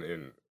going on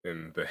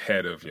in the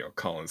head of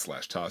Colin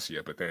slash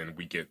Tasia, but then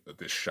we get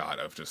this shot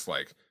of just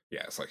like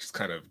yeah, it's like he's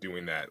kind of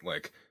doing that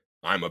like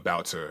I'm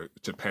about to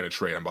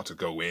penetrate. I'm about to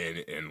go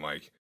in and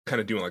like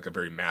kind of doing like a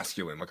very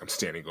masculine, like I'm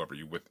standing over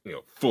you with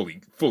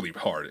fully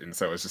hard. And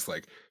so it's just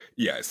like,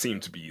 yeah, it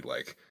seemed to be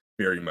like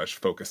very much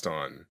focused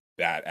on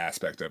that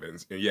aspect of it.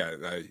 And yeah,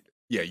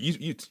 yeah,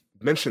 you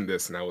mentioned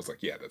this, and I was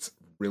like, yeah, that's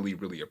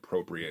really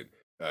appropriate.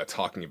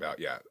 Talking about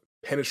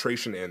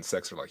penetration and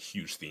sex are like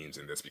huge themes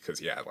in this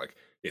because yeah, like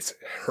it's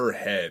her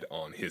head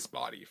on his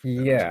body for that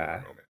particular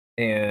yeah. moment.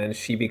 And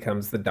she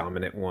becomes the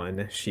dominant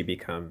one. She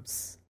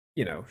becomes,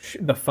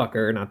 the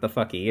fucker, not the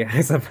fucky,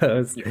 I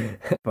suppose. Yeah,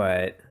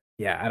 But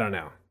yeah, I don't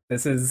know.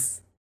 This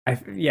is,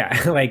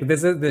 yeah, like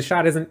the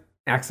shot isn't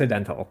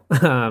accidental.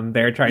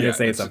 They're trying to yeah,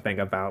 say it's something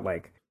about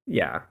like,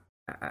 yeah,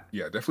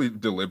 yeah, definitely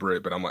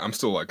deliberate, but I'm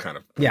still like kind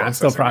of yeah, I'm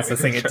still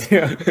processing processing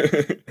it too.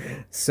 it.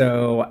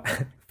 So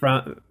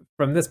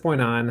from this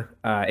point on,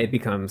 it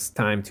becomes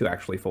time to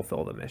actually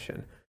fulfill the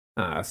mission.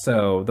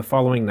 So the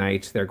following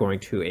night, they're going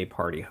to a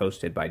party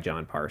hosted by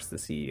John Parse, the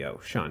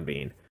CEO, Sean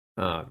Bean,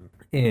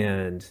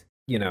 and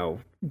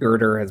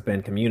Girder has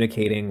been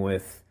communicating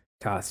with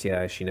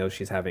Tasia. She knows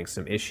she's having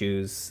some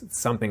issues.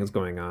 Something's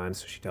going on,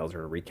 so she tells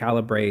her to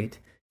recalibrate.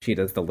 She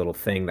does the little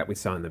thing that we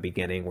saw in the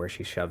beginning where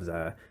she shoves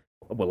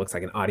what looks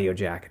like an audio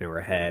jack into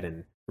her head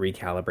and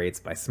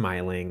recalibrates by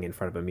smiling in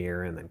front of a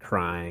mirror and then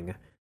crying,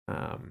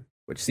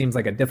 which seems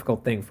like a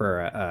difficult thing for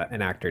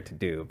an actor to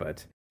do,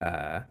 but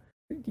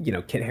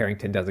Kit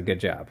Harington does a good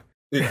job.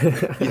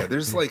 Yeah,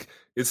 there's like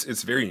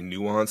it's very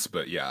nuanced,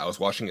 but yeah, I was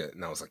watching it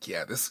and I was like,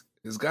 yeah, this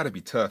has got to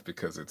be tough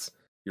because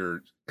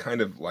you're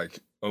kind of like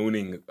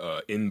owning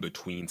in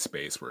between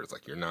space where it's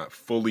like you're not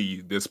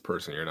fully this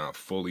person, you're not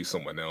fully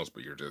someone else,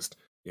 but you're just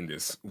in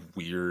this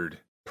weird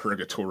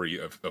purgatory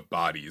of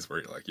bodies where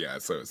you're like, yeah,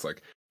 so it's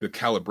like the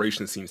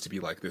calibration seems to be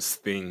like this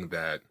thing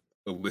that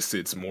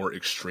elicits more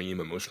extreme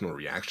emotional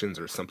reactions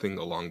or something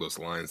along those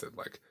lines that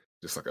like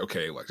just like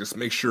okay like just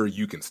make sure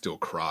you can still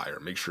cry or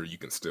make sure you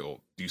can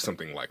still do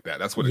something like that.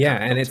 That's what it Yeah,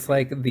 kind of and felt to it's me.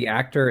 like the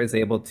actor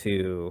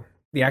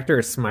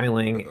is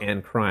smiling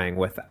and crying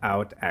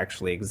without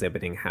actually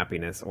exhibiting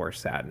happiness or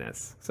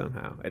sadness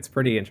somehow. It's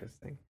pretty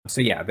interesting.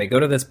 So yeah, they go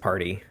to this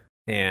party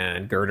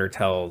and Girder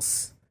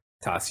tells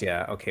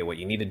Tasia, okay, what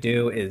you need to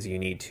do is you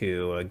need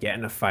to get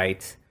in a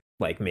fight,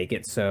 like make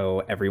it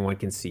so everyone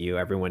can see you,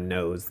 everyone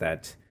knows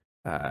that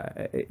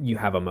you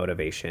have a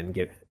motivation.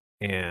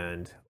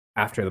 And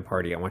after the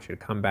party, I want you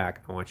to come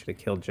back. I want you to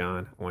kill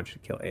John. I want you to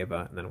kill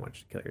Ava, and then I want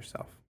you to kill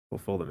yourself.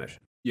 Fulfill the mission.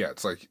 Yeah,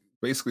 it's like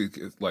basically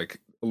it's like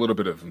a little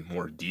bit of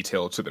more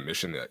detail to the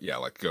mission that yeah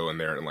like go in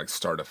there and like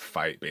start a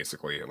fight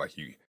basically like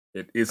you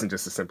it isn't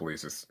just as simply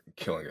as just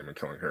killing him and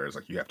killing her. It's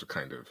like you have to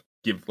kind of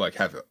give like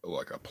have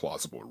like a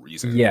plausible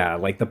reason. Yeah,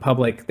 like the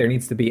public, there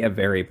needs to be a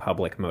very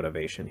public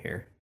motivation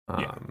here.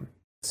 Yeah.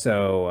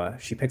 So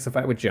she picks a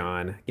fight with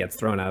John, gets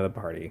thrown out of the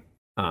party.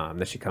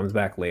 Then she comes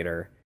back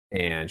later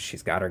and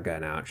she's got her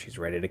gun out. She's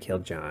ready to kill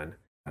John.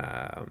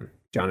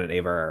 John and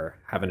Ava are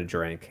having a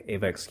drink.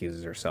 Ava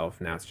excuses herself.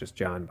 Now it's just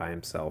John by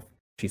himself.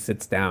 She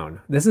sits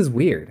down. This is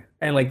weird.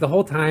 And like the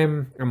whole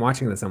time I'm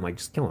watching this, I'm like,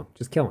 just kill him.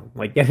 Just kill him.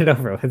 Like get it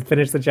over with.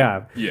 Finish the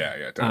job.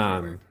 Yeah,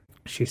 definitely.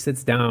 She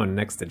sits down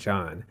next to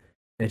John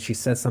and she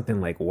says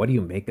something like, "What do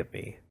you make of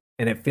me?"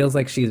 And it feels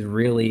like she's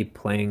really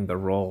playing the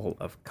role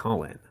of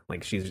Colin.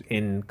 Like she's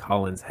in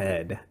Colin's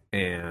head.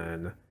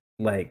 And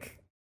like,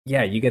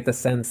 yeah, you get the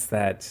sense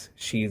that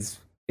is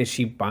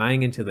she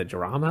buying into the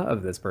drama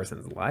of this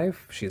person's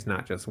life? She's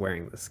not just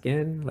wearing the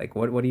skin. Like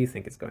what do you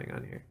think is going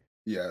on here?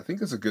 Yeah, I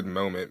think it's a good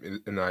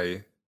moment, and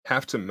I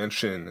have to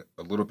mention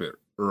a little bit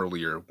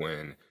earlier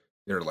when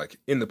they're like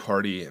in the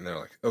party and they're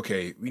like,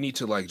 okay, we need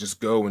to like just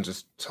go and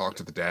just talk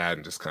to the dad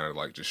and just kind of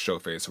like just show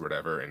face or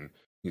whatever. And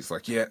he's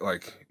like, yeah,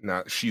 like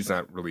not she's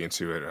not really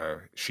into it.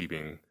 She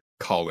being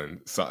Colin,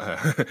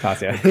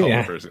 Tasya. Colin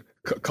Yeah. person,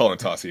 Colin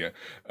Tasia,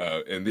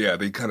 and yeah,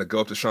 they kind of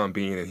go up to Sean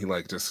Bean and he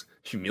like just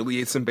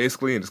humiliates him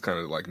basically and just kind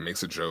of like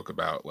makes a joke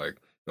about like,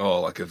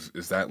 oh, like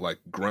is that like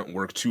grunt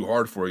work too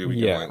hard for you? We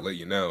can like Yeah. let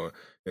you know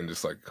and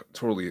just like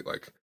totally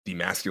like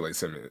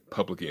demasculates him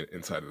publicly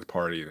inside of the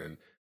party. And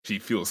she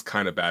feels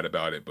kind of bad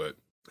about it, but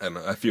I don't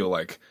know, I feel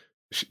like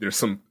there's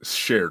some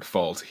shared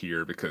fault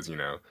here because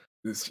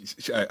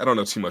I don't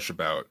know too much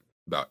about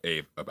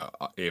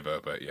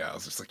Ava, but yeah, I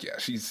was just like, yeah,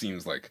 she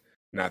seems like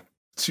not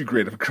too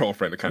great of a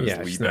girlfriend to kind of Yeah,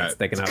 just she's lead not that.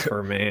 sticking up for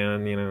a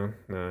man,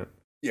 not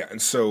Yeah,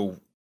 and so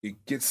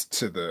it gets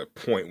to the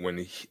point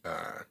when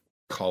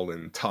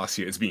Colin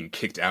Tasia is being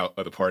kicked out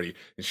of the party,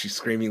 and she's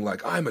screaming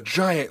like, "I'm a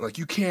giant! Like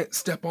you can't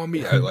step on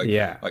me!"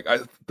 yeah. like I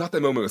thought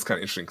that moment was kind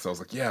of interesting because I was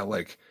like, yeah,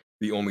 like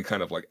the only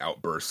kind of like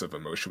outburst of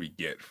emotion we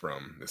get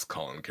from this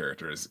Colin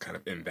character is kind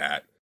of in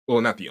that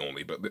well, not the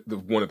only, but the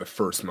one of the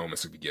first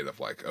moments we get of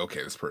like,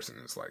 okay, this person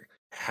is like,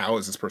 how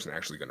is this person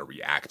actually going to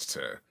react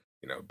to,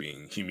 you know,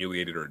 being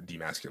humiliated or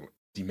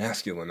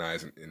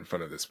demasculinized in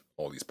front of this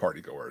all these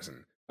party goers?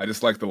 And I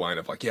just like the line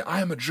of like, yeah,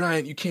 I am a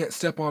giant, you can't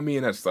step on me,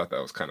 and I just thought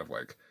that was kind of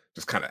like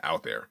just kind of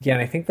out there. Yeah,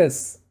 and I think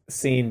this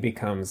scene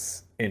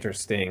becomes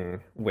interesting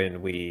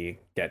when we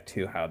get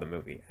to how the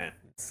movie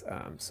ends.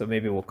 So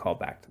maybe we'll call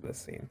back to this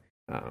scene.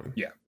 Um,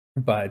 Yeah,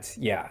 but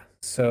yeah,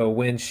 so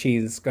when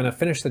she's gonna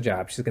finish the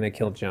job, she's gonna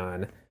kill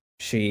John.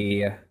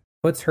 She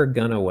puts her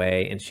gun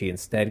away and she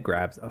instead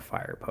grabs a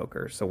fire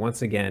poker. So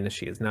once again,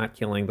 she is not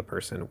killing the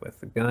person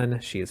with the gun.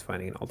 She is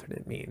finding an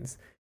alternate means.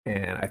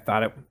 And I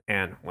thought it,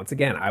 and once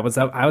again, I was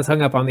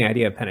hung up on the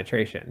idea of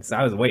penetration, so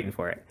I was waiting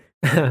for it.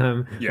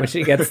 yeah, When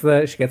she gets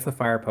the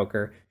fire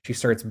poker, she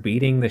starts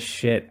beating the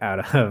shit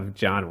out of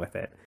John with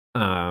it.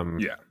 Um,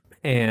 yeah,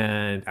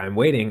 and I'm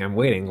waiting,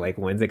 like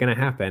when's it gonna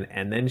happen?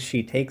 And then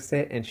she takes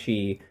it and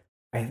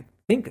I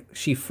think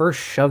she first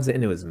shoves it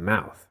into his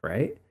mouth,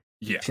 right?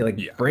 yeah, She like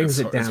yeah. brings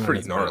it It's down on pretty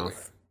his gnarly.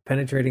 mouth,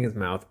 penetrating his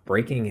mouth,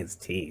 breaking his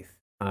teeth.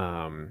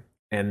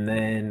 And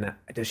then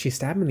does she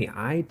stab him in the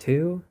eye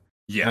too?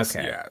 Yes,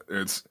 Okay. yeah,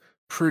 it's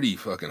pretty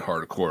fucking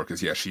hardcore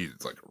because yeah, she's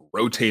like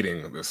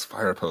rotating this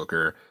fire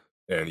poker,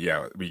 and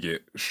yeah, we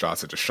get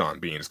shots of just Sean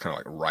Bean just kind of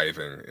like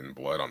writhing in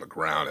blood on the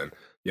ground, and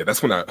yeah,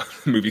 that's when the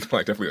movie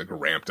like definitely like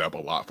ramped up a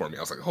lot for me.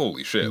 I was like,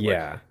 holy shit, like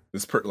Yeah.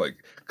 like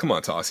come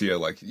on, Tasia,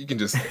 like you can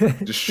just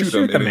Just shoot him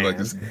shoot the and then, like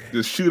man.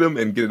 just shoot him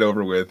and get it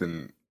over with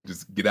and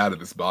just get out of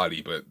this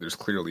body, but there's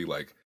clearly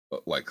like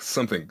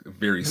something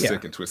very Yeah.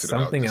 sick and twisted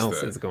about Something just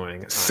else the is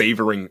going on.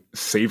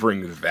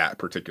 savoring that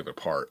particular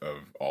part of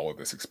all of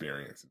this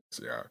experience.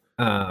 So yeah,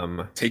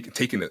 Um,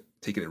 taking it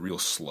real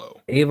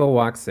slow. Ava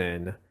walks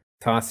in.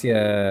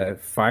 Tasia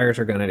fires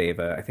her gun at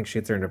Ava. I think she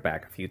hits her in the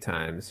back a few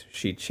times.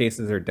 She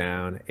chases her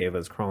down.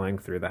 Ava's crawling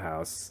through the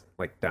house,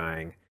 like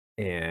dying,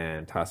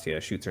 and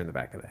Tasia shoots her in the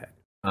back of the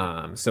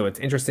head. So it's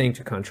interesting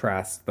to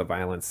contrast the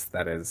violence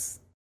that is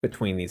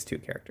between these two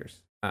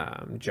characters.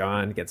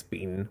 John gets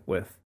beaten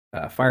with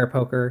a fire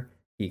poker.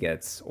 He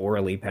gets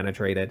orally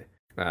penetrated.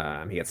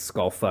 He gets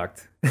skull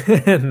fucked,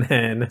 and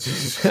then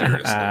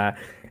Seriously,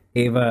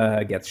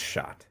 Ava gets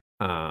shot.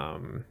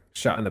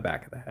 Shot in the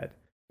back of the head.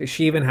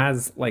 She even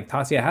has like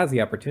Tasia has the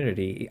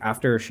opportunity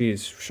after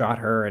she's shot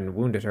her and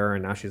wounded her,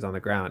 and now she's on the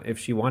ground. If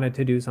she wanted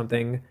to do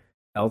something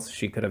else,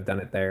 she could have done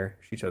it there.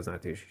 She chose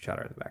not to. She shot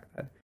her in the back of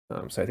the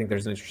head. So I think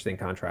there's an interesting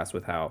contrast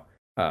with how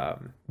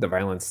the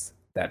violence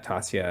that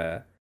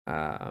Tasia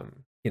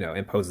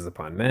imposes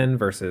upon men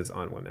versus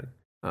on women.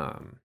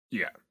 Um,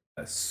 yeah,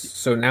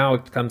 so now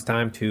it comes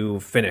time to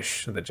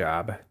finish the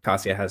job.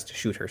 Tasia has to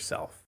shoot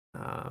herself.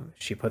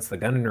 She puts the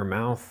gun in her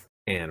mouth,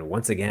 and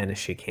once again,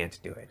 she can't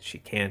do it. She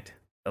can't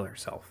kill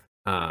herself.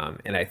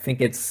 And I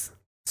think it's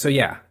so.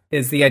 Yeah,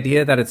 is the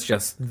idea that it's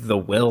just the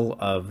will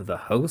of the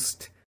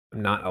host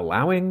not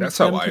allowing them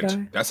to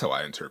die? that's how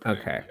I interpret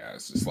it. Okay. Yeah,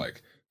 it's just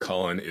like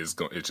Cullen is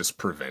just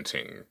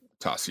preventing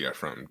Tasia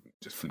from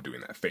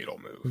doing that fatal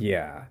move.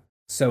 Yeah.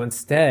 So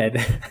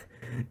instead,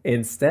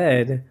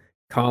 instead,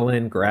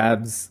 Colin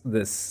grabs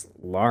this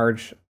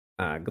large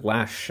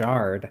glass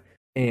shard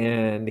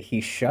and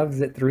he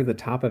shoves it through the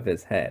top of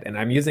his head. And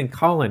I'm using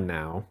Colin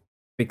now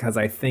because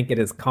I think it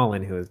is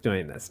Colin who is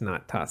doing this,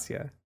 not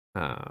Tasia.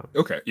 Um,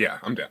 Okay, yeah,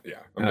 I'm down. Yeah,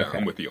 I'm down. I'm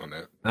okay. with you on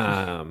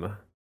that.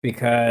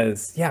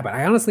 Because yeah, but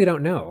I honestly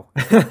don't know.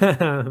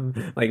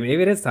 Like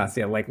maybe it is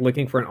Tasia, like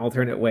looking for an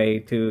alternate way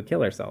to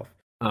kill herself.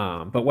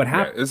 But what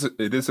Yeah, happened?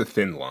 it is a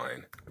thin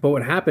line. But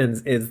what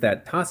happens is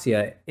that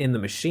Tasia in the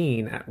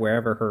machine at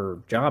wherever her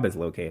job is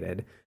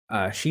located,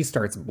 she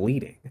starts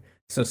bleeding.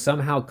 So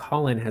somehow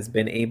Colin has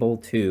been able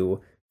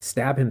to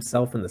stab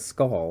himself in the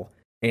skull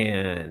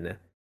and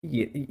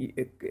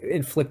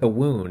inflict a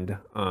wound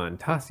on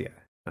Tasia.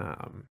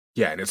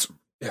 Yeah, and it's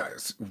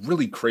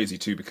really crazy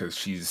too because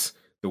she's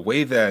the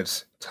way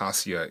that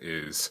Tasia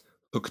is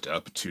hooked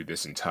up to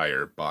this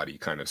entire body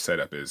kind of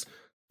setup is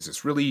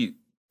this really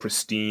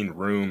pristine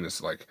room.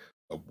 This like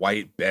a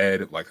white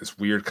bed, like this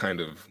weird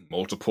kind of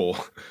multiple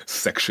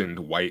sectioned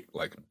white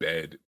like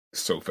bed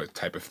sofa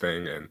type of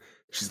thing, and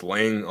she's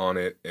laying on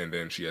it, and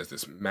then she has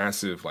this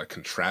massive like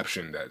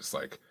contraption that's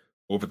like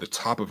over the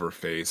top of her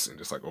face and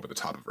just like over the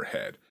top of her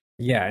head.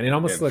 Yeah, and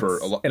And for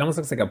a lot, it almost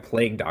looks like a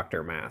plague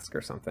doctor mask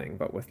or something,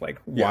 but with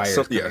like wires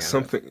coming out of it.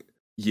 something.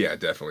 Yeah,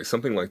 definitely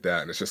something like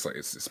that. And it's just like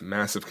it's this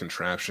massive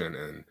contraption,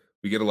 and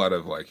we get a lot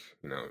of like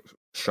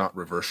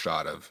reverse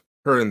shot of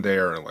her in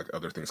there and like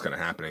other things kind of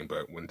happening.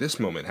 But when this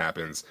moment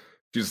happens,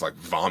 she just like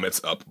vomits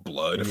up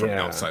blood from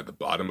Yeah. outside the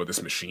bottom of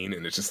this machine,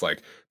 and it's just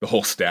like the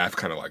whole staff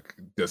kind of like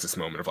does this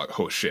moment of like,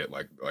 oh shit,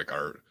 like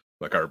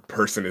our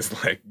person is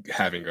like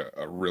having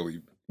a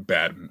really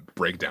bad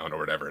breakdown or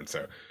whatever. And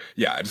so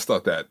yeah, I just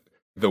thought that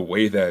the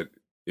way that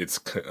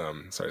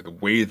the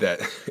way that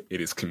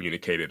it is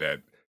communicated that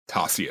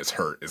Tasia is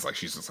hurt is like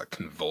she's just like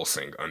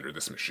convulsing under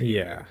this machine, and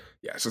Yeah.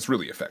 yeah, it's just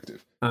really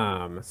effective.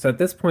 So at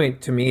this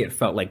point, to me, it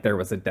felt like there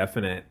was a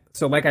definite.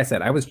 So, like I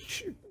said, I was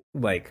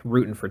like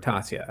rooting for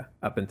Tasia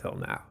up until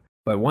now.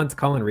 But once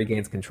Colin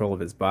regains control of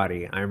his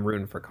body, I'm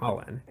rooting for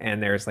Colin,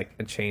 and there's like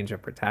a change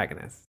of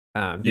protagonists.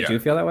 Did Yeah, you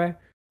feel that way?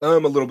 a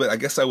little bit. I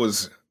guess I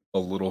was a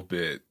little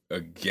bit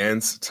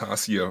against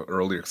Tasia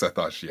earlier because I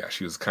thought, yeah,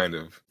 she was kind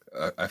of.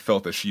 I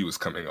felt that she was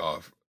coming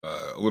off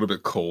a little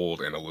bit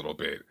cold and a little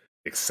bit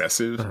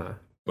excessive. Uh-huh.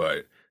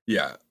 But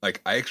yeah,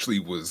 like I actually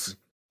was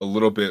a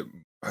little bit.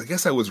 I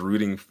guess I was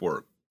rooting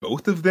for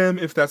both of them,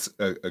 if that's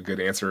a good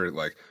answer.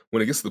 Like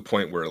when it gets to the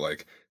point where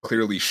like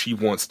clearly she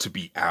wants to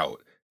be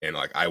out, and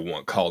like I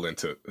want Colin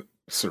to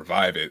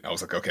survive it. I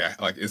was like, okay,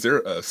 like is there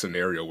a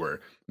scenario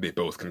where they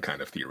both can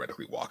kind of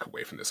theoretically walk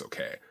away from this?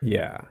 Okay,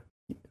 Yeah.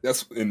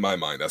 that's in my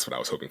mind. That's what I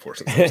was hoping for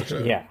since I'm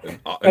such Yeah. an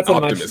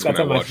optimist when That's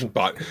I a much watch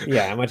bot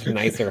yeah, a much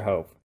nicer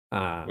hope.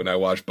 when I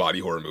watch body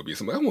horror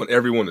movies. I'm like, I want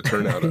everyone to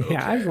turn out Yeah,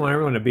 I okay. just want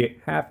everyone to be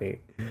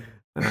happy.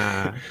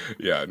 Uh,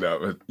 Yeah, no,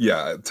 but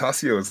yeah,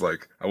 Tasio is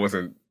like I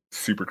wasn't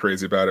super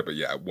crazy about it, but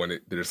yeah, when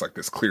there's like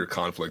this clear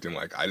conflict and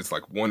like I just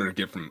like wanted to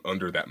get from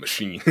under that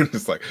machine,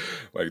 just like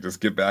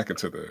just get back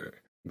into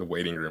the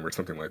waiting room or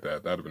something like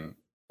that. That'd have been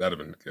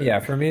yeah,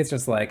 good. for me, it's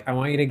just like I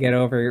want you to get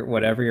over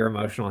whatever your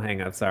emotional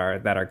hangups are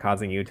that are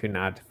causing you to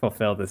not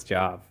fulfill this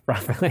job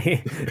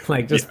properly.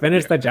 Like, just Yeah,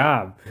 finish yeah, the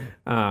job.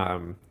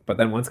 But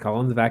then once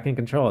Colin's back in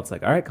control, it's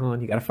like, all right, Colin,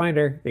 you gotta find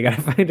her. You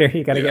gotta find her.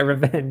 You gotta get yeah.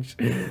 revenge.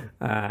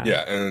 Uh,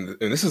 Yeah, and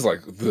this is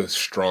like the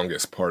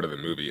strongest part of the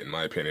movie, in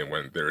my opinion,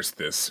 when there's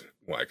this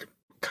like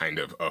kind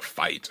of a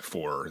fight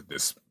for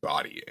this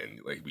body, and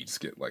like we just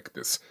get like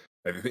this.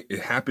 I think it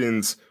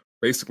happens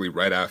basically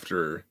right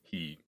after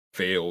he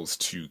fails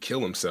to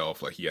kill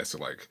himself. Like he has to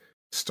like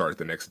start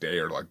the next day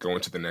or like go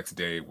into the next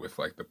day with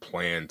like the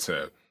plan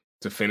to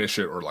finish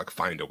it or like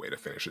find a way to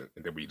finish it,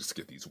 and then we just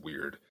get these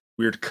weird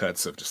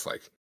cuts of just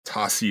like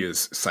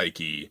Tasia's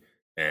psyche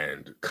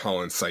and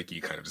Colin's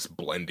psyche kind of just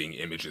blending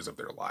images of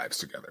their lives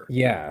together.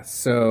 yeah,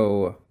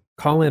 so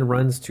Colin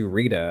runs to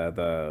Rita,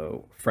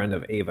 the friend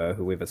of Ava,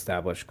 who we've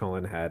established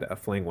Colin had a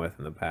fling with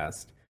in the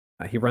past.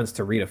 He runs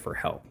to Rita for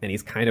help, and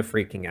he's kind of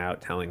freaking out,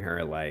 telling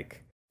her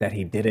like that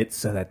he did it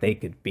so that they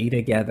could be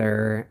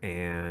together,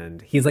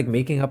 and he's like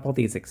making up all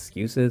these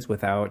excuses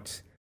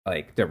without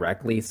like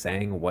directly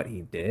saying what he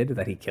did,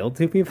 that he killed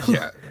two people.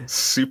 Yeah,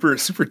 super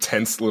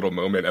tense little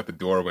moment at the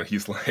door when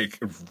he's like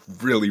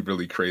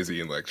really crazy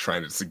and like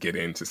trying to just get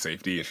into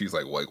safety, and she's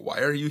like, why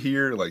are you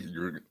here? Like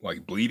you're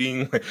like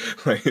bleeding.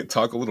 Like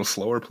talk a little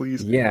slower,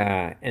 please.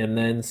 Yeah, and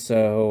then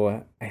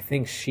so I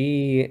think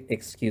she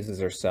excuses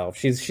herself.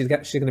 She's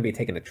gonna be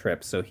taking a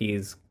trip, so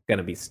he's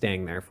gonna be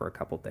staying there for a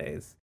couple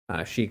days.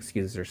 She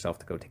excuses herself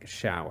to go take a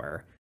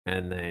shower,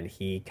 and then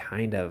he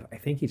kind of I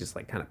think he just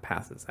like kind of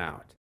passes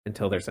out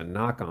until there's a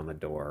knock on the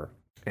door,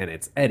 and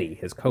it's Eddie,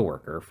 his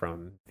coworker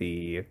from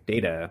the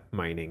data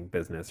mining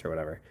business or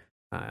whatever,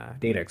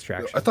 data I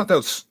extraction. thought that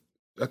was.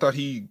 I thought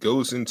he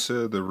goes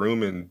into the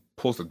room and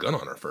pulls the gun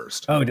on her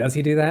first. Oh, does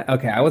he do that?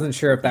 Okay, I wasn't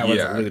sure if that was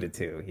Yeah, alluded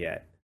to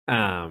yet.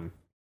 Um,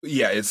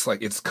 yeah. It's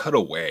like it's cut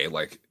away.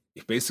 Like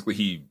basically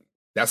he.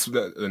 That's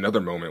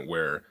another moment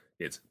where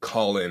it's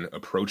Colin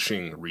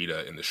approaching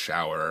Rita in the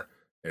shower,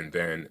 and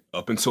then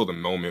up until the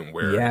moment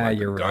where yeah, like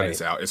the you're gun is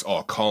right. out, it's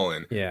all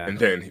Colin, Yeah. and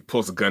then he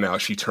pulls the gun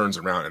out. She turns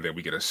around, and then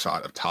we get a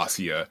shot of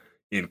Tasia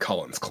in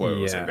Colin's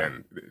clothes, and Yeah.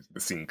 then the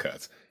scene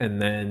cuts.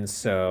 And then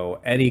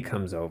so Eddie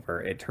comes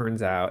over. It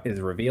turns out it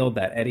is revealed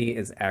that Eddie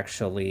is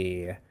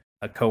actually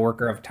a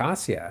coworker of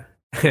Tasia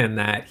and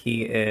that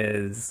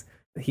he's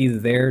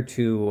there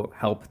to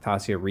help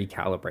Tasia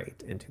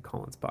recalibrate into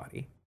Colin's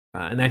body.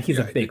 And that he's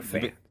a Yeah, big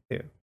fan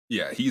too.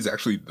 yeah. He's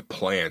actually the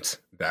plant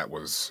that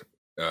was.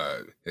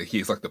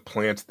 He's like the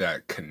plant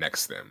that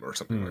connects them, or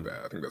something like Hmm.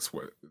 that. I think that's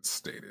what it's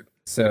stated.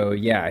 So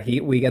yeah, he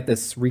we get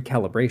this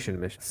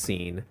recalibration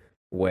scene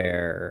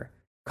where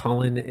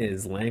Colin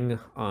is laying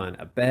on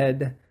a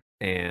bed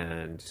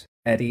and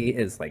Eddie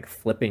is like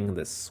flipping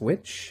the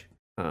switch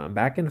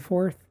back and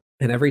forth.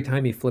 And every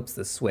time he flips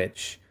the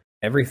switch,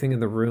 everything in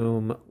the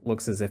room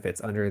looks as if it's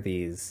under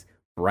these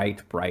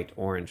bright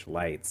orange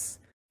lights.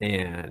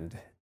 And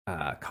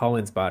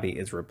Colin's body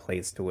is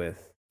replaced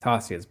with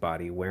Tasia's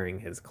body wearing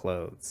his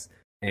clothes.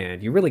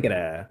 And you really get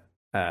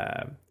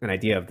an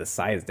idea of the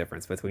size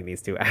difference between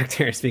these two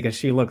actors because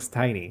she looks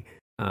tiny.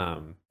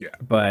 Yeah,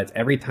 But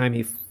every time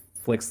he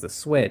flicks the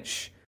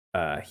switch,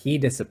 he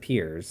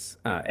disappears.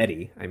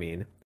 Eddie, I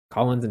mean,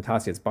 Collins and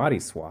Tasia's body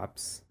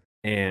swaps,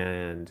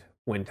 and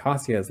when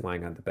Tasia is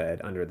lying on the bed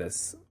under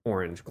this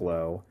orange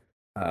glow,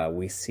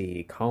 we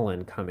see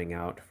Colin coming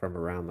out from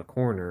around the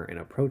corner and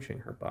approaching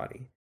her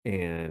body.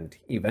 And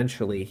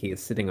eventually, he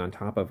is sitting on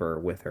top of her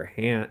with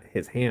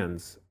his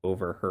hands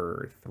over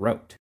her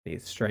throat.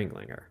 He's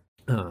strangling her.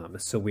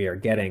 So we are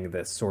getting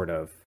this sort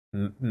of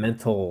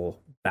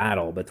mental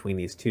battle between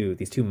these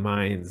two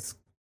minds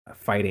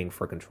fighting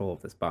for control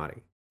of this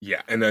body.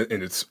 yeah, and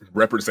it's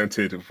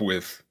represented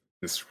with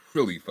this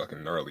really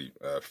fucking gnarly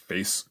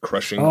face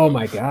crushing Oh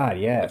my god,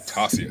 of yes.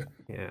 Tasia.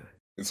 Yeah.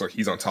 It's like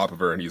he's on top of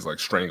her and he's like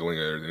strangling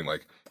her, and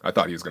like I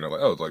thought he was gonna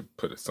like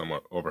put it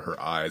somewhat over her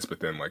eyes, but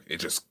then like it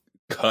just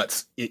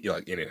cuts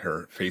like in it.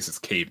 Her face is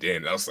caved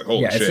in. I was like,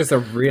 holy Yeah, it's shit. just a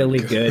really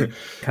good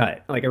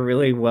cut, like a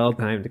really well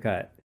timed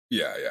cut.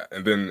 Yeah, yeah.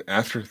 And then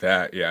after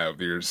that, yeah,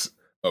 there's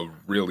a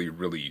really,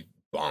 really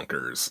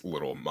bonkers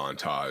little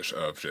montage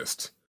of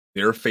just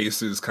their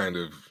faces kind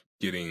of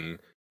getting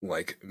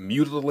like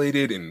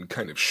mutilated and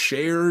kind of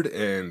shared,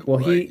 and Well,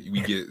 like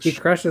we get he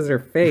crushes her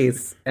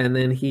face, and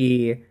then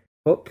he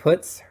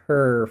puts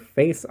her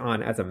face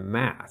on as a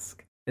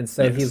mask, and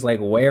so he's yes, like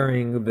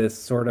wearing this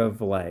sort of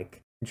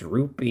like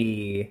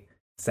droopy,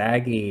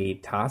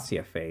 saggy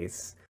Tasya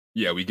face,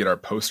 yeah, we get our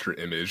poster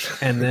image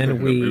and then in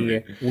the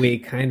movie. we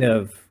kind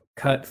of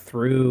cut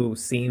through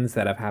scenes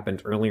that have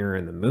happened earlier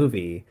in the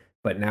movie,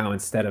 but now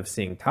instead of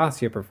seeing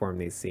Tasya perform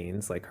these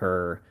scenes, like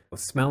her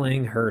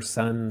smelling her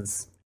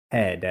son's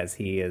head as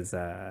he is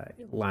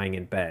lying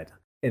in bed,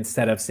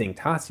 instead of seeing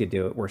Tasya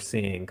do it, we're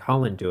seeing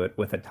Colin do it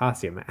with a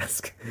Tasya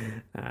mask.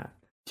 uh,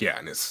 Yeah,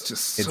 and it's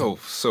just it's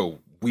so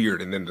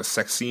weird. And then the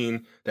sex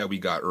scene that we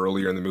got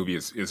earlier in the movie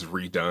is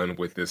redone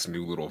with this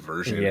new little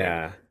version. And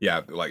yeah,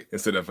 yeah, like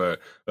instead of a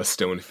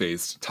stone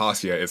faced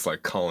Tasya, it's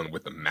like Colin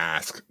with the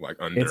mask, like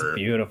it's under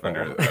beautiful.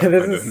 This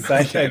under is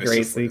such yeah, a it's great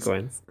just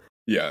sequence.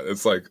 yeah,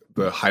 it's like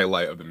the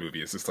highlight of the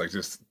movie. It's just like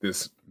just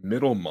this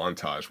middle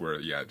montage where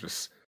yeah,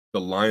 just the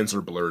lines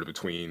are blurred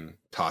between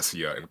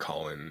Tasya and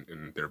Colin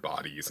and their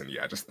bodies, and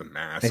yeah, just the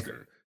mask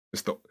and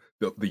just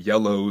the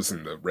yellows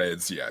and the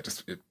reds. Yeah,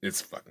 just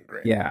it's fucking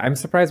great. Yeah, I'm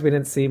surprised we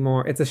didn't see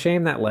more. It's a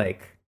shame that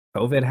like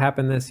COVID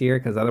happened this year,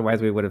 because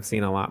otherwise we would have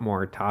seen a lot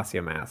more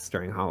Tasya masks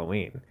during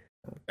Halloween.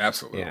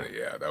 Absolutely,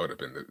 yeah, that would have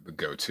been the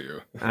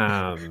go-to.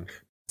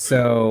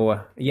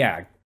 So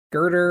yeah,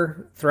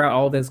 Girder, throughout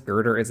all this,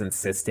 Girder is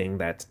insisting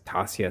that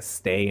Tasya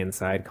stay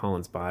inside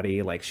Colin's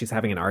body. Like she's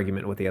having an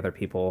argument with the other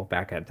people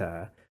back at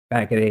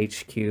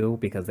HQ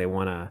because they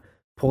want to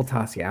pull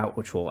Tasya out,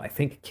 which will, I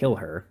think, kill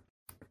her.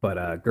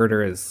 But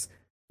Girder is,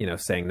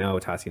 saying no,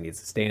 Tasya needs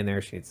to stay in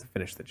there. She needs to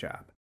finish the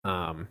job.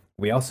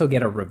 We also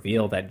get a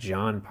reveal that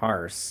John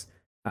Parse,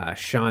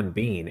 Sean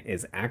Bean,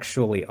 is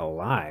actually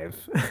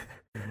alive.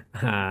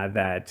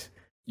 That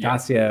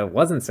Tasya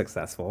wasn't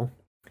successful.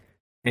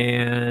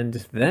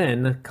 And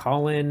then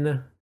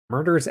Colin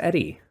murders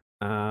Eddie.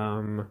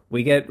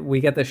 We get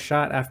the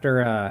shot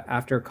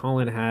after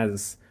Colin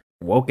has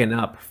woken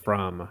up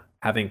from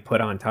having put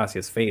on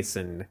Tasya's face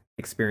and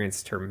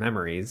experienced her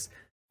memories.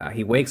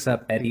 He wakes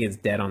up. Eddie is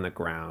dead on the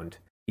ground.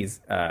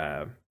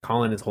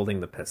 Colin is holding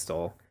the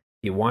pistol.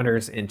 He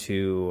wanders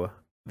into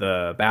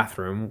the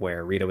bathroom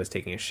where Rita was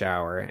taking a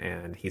shower,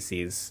 and he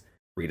sees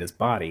Rita's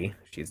body.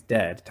 She's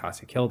dead.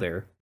 Tasya killed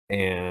her.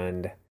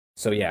 And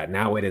so yeah,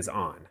 now it is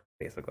on,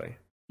 basically.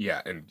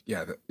 Yeah, and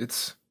yeah,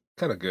 it's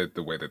kind of good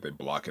the way that they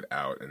block it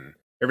out, and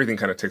everything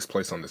kind of takes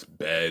place on this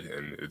bed,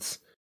 and it's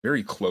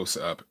very close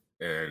up.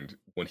 And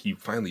when he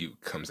finally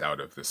comes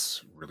out of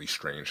this really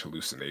strange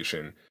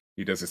hallucination,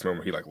 he does this moment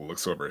where he like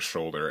looks over his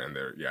shoulder, and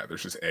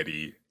there's just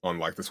Eddie on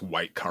like this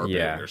white carpet,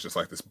 and there's just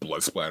like this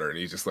blood splatter, and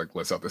he just like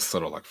lets out this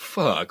subtle like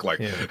fuck, like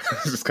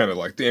it's just kind of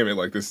like damn it,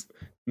 like this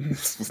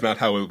was not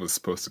how it was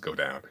supposed to go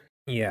down.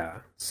 Yeah.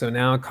 So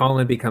now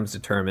Colin becomes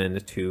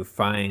determined to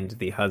find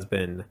the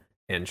husband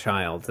and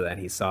child that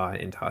he saw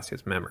in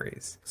Tasya's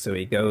memories. So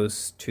he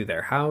goes to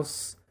their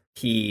house.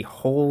 He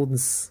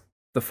holds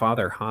the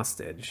father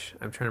hostage.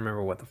 I'm trying to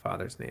remember what the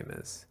father's name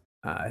is.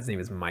 His name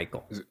is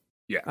Michael.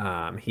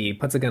 Yeah. He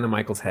puts a gun to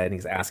Michael's head, and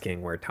he's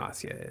asking where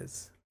Tasya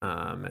is.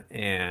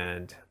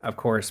 And of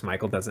course,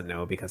 Michael doesn't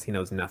know because he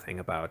knows nothing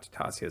about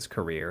Tasya's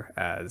career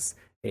as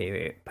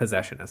a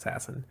possession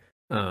assassin.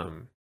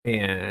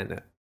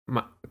 And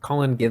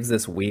Colin gives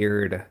this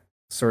weird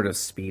sort of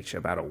speech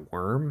about a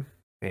worm,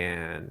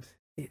 and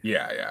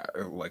yeah,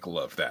 I like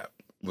love that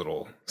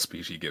little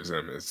speech he gives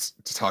him. It's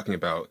talking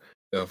about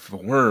if a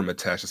worm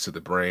attaches to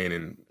the brain,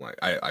 and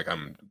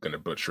I'm gonna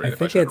butcher it. I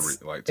think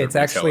it's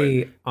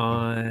actually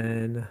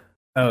on.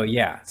 Oh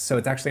yeah, so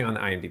it's actually on the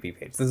IMDb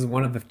page. This is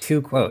one of the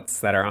two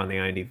quotes that are on the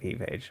IMDb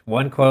page.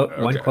 One quote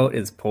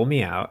is "Pull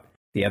me out."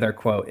 The other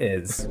quote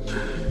is,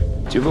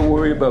 "Do you ever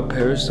worry about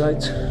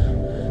parasites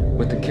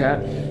with the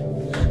cat?"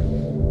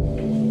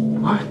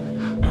 What?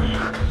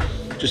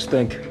 Just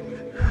think.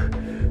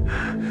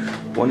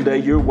 One day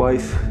your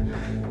wife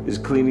is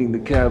cleaning the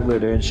cat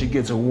litter and she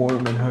gets a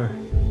worm in her.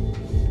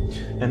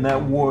 And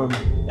that worm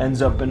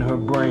ends up in her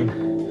brain.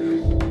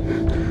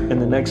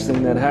 And the next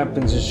thing that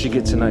happens is she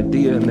gets an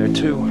idea in there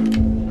too.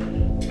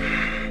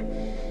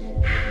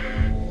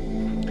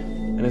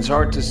 And it's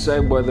hard to say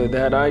whether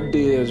that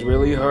idea is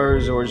really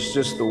hers or it's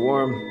just the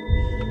worm.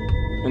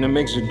 And it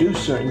makes her do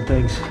certain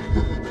things.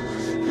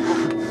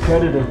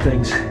 Predator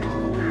things.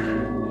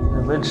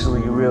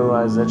 Eventually you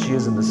realize that she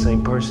isn't the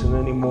same person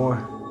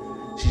anymore.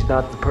 She's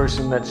not the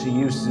person that she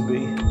used to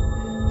be. And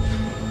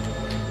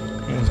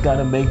it's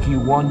gotta make you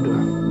wonder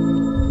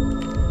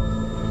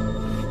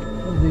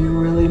whether you're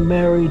really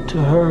married to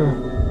her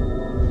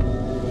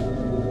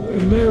or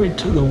married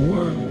to the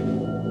worm.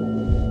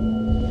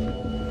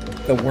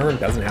 The worm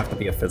doesn't have to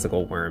be a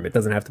physical worm. It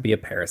doesn't have to be a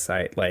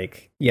parasite.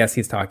 Like, yes,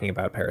 he's talking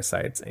about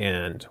parasites,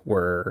 and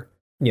we're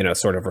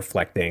sort of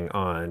reflecting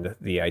on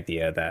the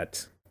idea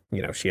that,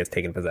 she has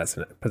taken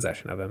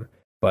possession of him.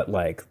 But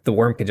like the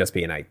worm could just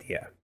be an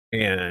idea.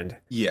 And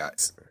Yeah,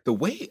 the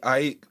way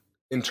I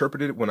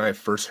interpreted it when I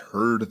first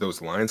heard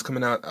those lines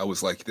coming out, I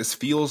was like, this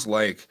feels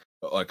like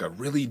a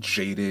really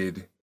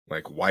jaded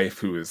like wife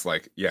who is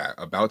like, yeah,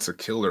 about to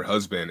kill her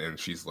husband, and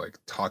she's like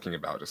talking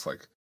about just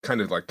like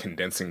kind of like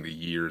condensing the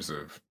years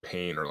of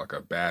pain or like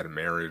a bad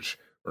marriage,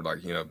 or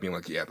like, being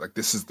like, yeah, like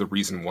this is the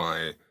reason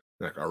why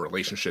like our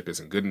relationship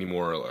isn't good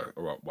anymore,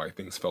 or why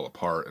things fell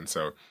apart. And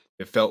so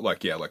it felt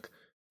like, yeah, like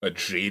a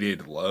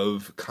jaded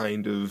love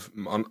kind of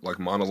like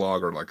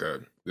monologue, or like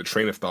the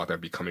train of thought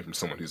that'd be coming from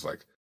someone who's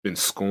like been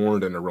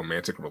scorned in a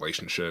romantic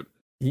relationship.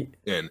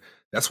 And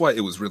that's why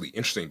it was really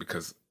interesting,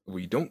 because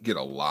we don't get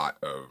a lot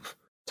of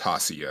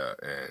Tasia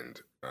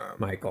and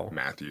Michael.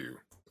 Matthew,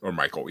 or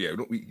Michael. Yeah,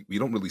 we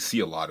don't really see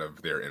a lot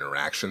of their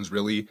interactions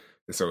really.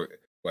 And so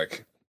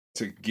like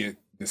to get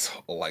this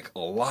like a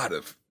lot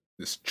of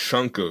this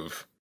chunk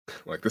of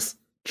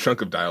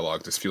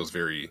dialogue just feels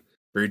very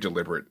very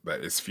deliberate,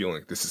 that it's feeling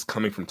like this is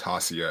coming from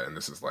Tasia, and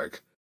this is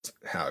like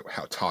how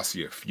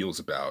Tasia feels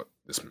about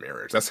this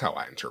marriage. That's how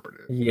I interpret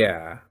it.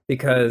 Yeah,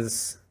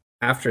 because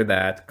after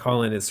that,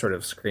 Colin is sort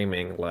of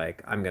screaming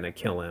like, "I'm gonna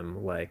kill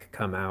him! Like,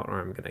 come out,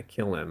 or I'm gonna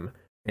kill him!"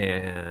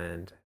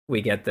 And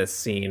we get this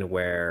scene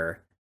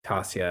where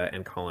Tasia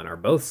and Colin are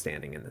both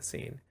standing in the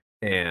scene,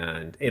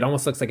 and it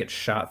almost looks like it's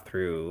shot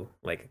through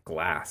like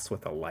glass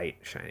with a light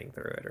shining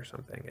through it or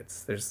something.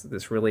 There's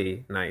this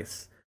really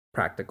nice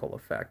practical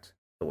effect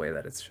the way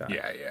that it's shot.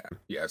 Yeah.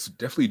 It's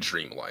definitely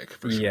dreamlike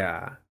for sure.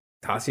 Yeah,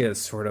 Tasia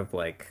is sort of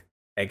like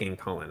egging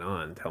Colin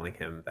on, telling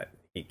him that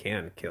he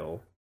can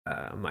kill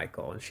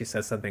Michael, and she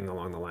says something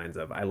along the lines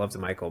of, "I loved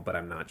Michael, but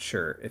I'm not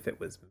sure if it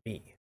was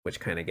me," which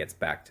kind of gets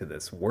back to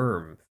this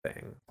worm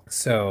thing.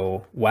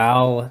 So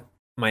while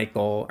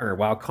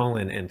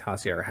Colin and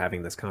Tasia are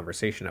having this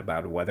conversation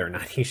about whether or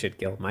not he should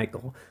kill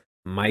Michael,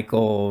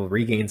 Michael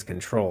regains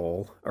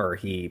control, or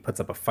he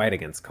puts up a fight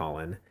against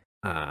Colin.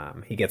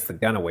 He gets the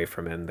gun away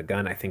from him. The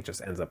gun, I think,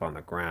 just ends up on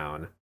the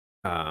ground.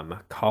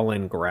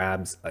 Colin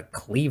grabs a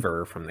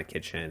cleaver from the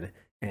kitchen,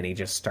 and he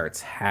just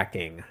starts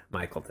hacking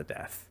Michael to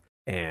death.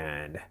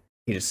 And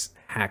he just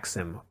hacks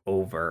him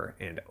over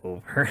and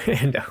over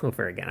and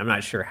over again. I'm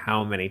not sure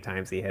how many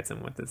times he hits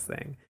him with this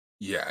thing.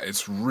 Yeah,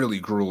 it's really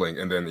grueling.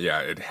 And then, yeah,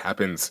 it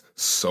happens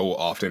so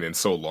often and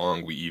so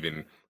long. We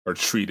even are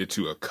treated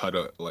to a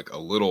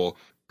little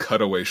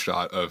cutaway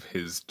shot of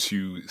his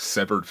two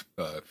severed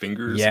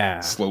fingers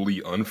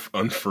slowly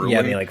unfurling.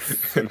 Yeah,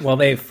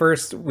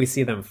 we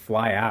see them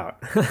fly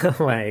out just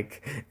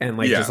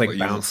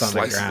bounce on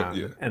the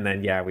ground. And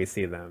then, we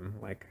see them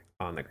like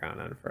on the ground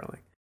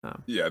unfurling.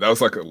 Yeah, that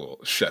was like a little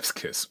chef's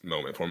kiss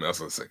moment for me. I was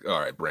just like, all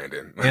right,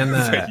 Brandon.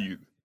 And you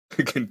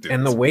can do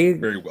and the way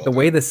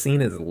way the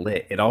scene is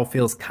lit, it all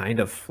feels kind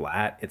of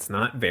flat. It's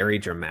not very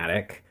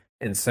dramatic.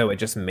 And so it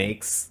just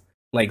makes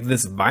like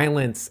this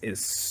violence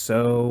is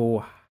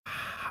so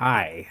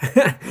high,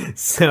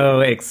 so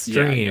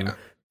extreme,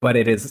 but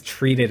it is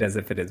treated as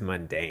if it is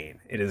mundane.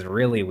 It is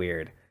really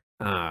weird.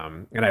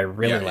 And I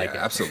really like it.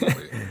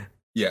 Absolutely.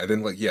 Yeah,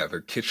 then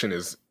the kitchen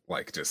is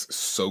like just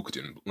soaked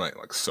in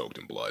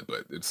blood,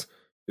 but it's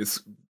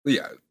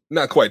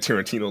not quite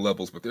Tarantino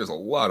levels, but there's a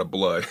lot of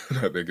blood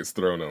that gets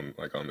thrown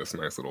on this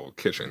nice little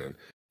kitchen, and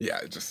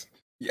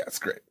it's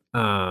great.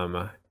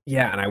 And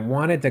I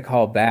wanted to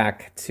call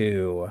back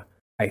to,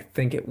 I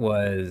think it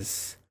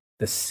was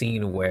the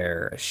scene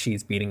where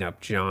she's beating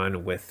up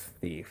John with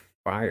the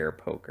fire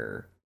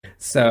poker.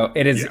 So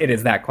it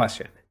is that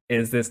question: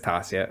 is this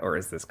Tasia or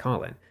is this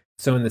Colin?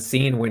 So in the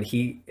scene when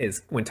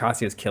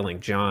Tasia is killing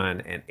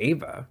John and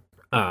Ava,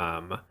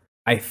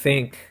 I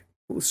think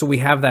so. We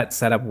have that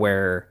setup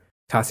where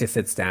Tasia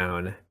sits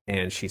down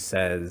and she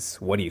says,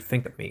 "What do you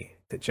think of me?"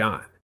 to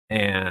John,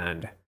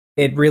 and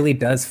it really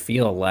does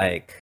feel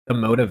like the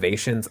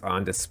motivations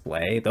on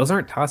display, those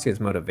aren't Tasia's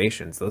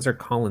motivations; those are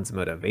Colin's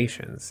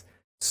motivations.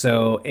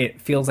 So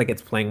it feels like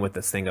it's playing with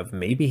this thing of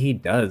maybe he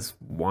does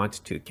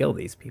want to kill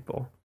these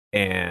people,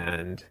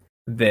 and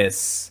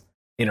this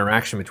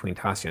interaction between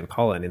Tasia and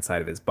Colin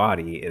inside of his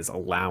body is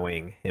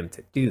allowing him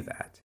to do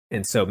that.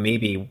 And so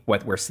maybe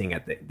what we're seeing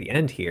at the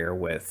end here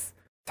with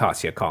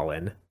Tasia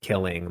Colin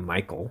killing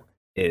Michael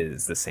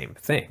is the same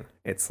thing.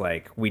 It's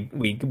like we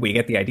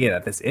get the idea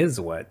that this is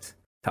what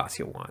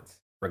Tasia wants,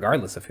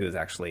 regardless of who's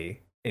actually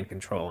in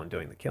control and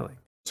doing the killing.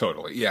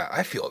 Totally. Yeah,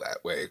 I feel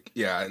that way.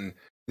 Yeah, and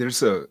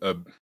there's a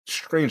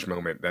strange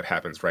moment that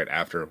happens right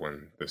after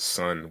when the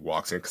son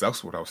walks in, because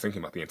that's what I was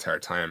thinking about the entire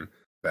time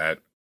that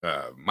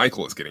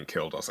Michael is getting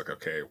killed. I was like,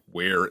 okay,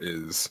 where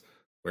is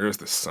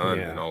the son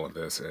and all of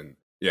this? And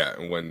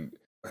and when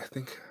I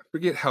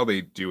forget how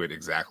they do it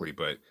exactly,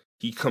 but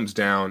he comes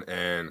down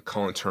and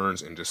Colin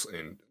turns and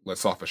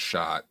lets off a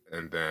shot,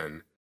 and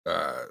then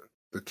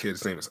the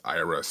kid's name is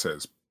Ira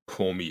says,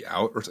 "Pull me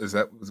out," or is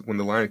that when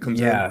the line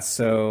comes in?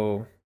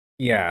 So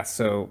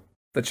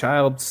the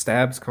child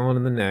stabs Colin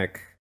in the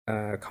neck.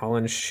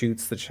 Colin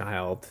shoots the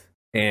child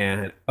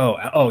And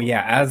oh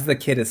yeah, as the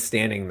kid is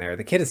standing there,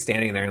 the kid is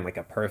standing there in like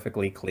a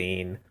perfectly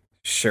clean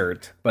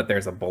shirt, but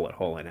there's a bullet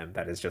hole in him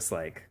that is just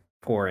like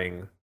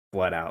pouring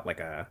blood out like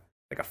a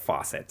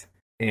faucet.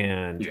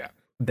 And Yeah.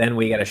 then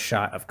we get a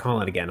shot of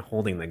Colin again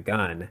holding the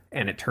gun,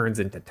 and it turns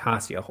into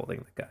Tasia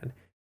holding the gun.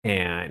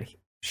 And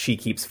she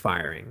keeps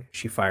firing.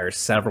 She fires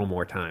several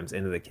more times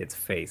into the kid's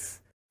face.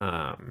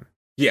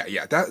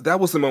 Yeah. That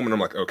was the moment I'm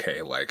like,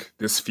 okay, like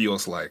this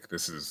feels like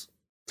this is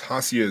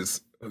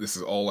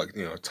all like,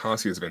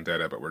 Tasia's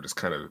vendetta, but we're just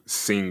kind of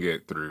seeing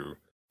it through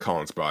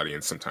Colin's body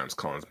and sometimes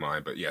Colin's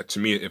mind. But yeah, to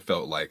me it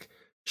felt like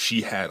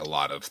she had a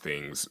lot of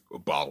things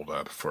bottled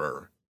up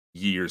for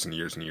years and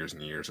years and years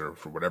and years, or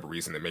for whatever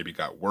reason it maybe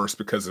got worse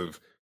because of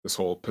this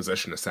whole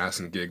possession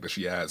assassin gig that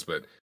she has.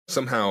 But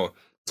somehow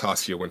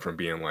Tasia went from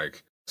being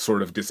like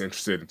sort of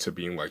disinterested to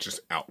being like just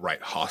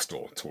outright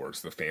hostile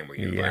towards the family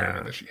environment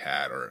Yeah. that she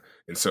had. Or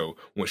and so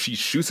when she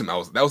shoots him, that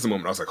was the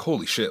moment I was like,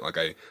 holy shit!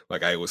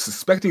 I was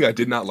suspecting I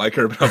did not like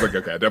her, but I was like,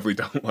 okay, I definitely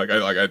don't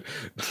I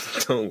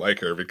don't like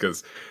her,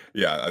 because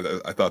yeah,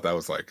 I thought that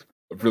was like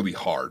a really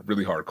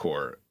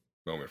hardcore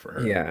moment for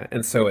her. Yeah,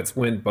 and so it's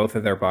when both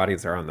of their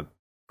bodies are on the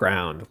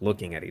ground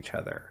looking at each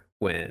other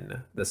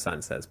when the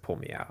son says, "Pull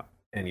me out,"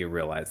 and you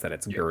realize that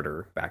it's Yeah,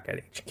 Girder back at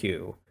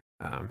HQ,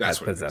 has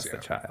that's what it is. possessed the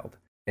Yeah, child,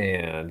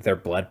 and their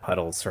blood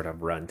puddles sort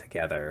of run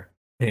together,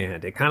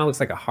 and it kind of looks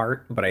like a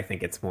heart, but I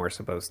think it's more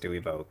supposed to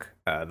evoke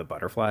the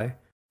butterfly.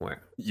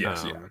 Where,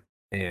 yes, yeah,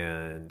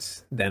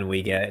 and then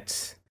we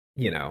get,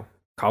 you know,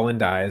 Colin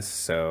dies,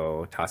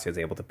 so Tasia is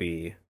able to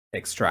be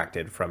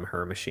extracted from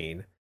her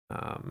machine.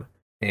 Um,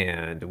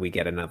 and we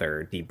get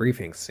another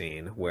debriefing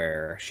scene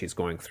where she's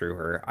going through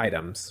her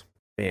items,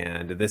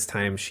 and this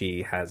time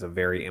she has a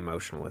very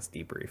emotionalist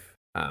debrief.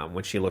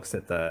 When she looks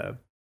at the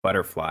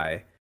butterfly,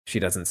 she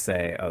doesn't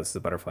say, "Oh, this is a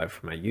butterfly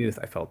from my youth.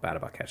 I felt bad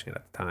about catching it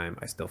at the time.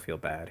 I still feel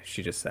bad."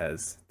 She just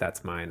says,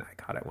 "That's mine. I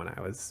caught it when I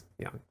was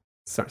young."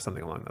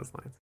 Something along those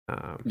lines.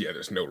 yeah.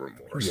 There's no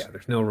remorse. Yeah,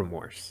 there's no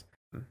remorse.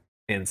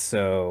 And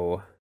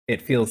so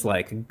it feels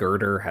like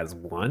Girder has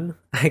won,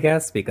 I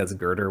guess, because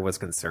Girder was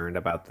concerned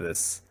about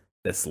this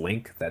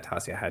link that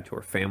Tasia had to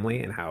her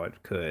family and how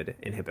it could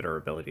inhibit her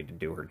ability to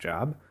do her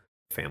job.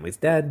 Family's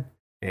dead,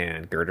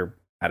 and Girder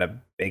had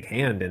a big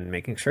hand in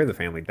making sure the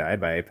family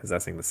died by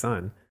possessing the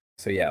son.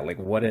 So yeah, like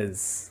what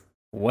is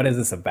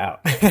this about?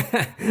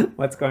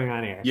 What's going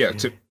on here? Yeah,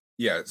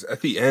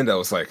 at the end I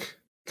was like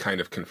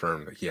kind of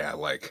confirmed that yeah,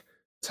 like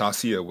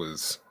Tasia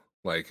was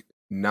like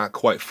not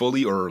quite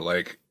fully, or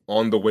like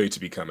on the way to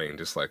becoming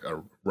just like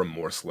a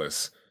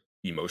remorseless,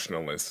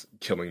 emotionless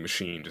killing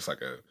machine, just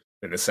like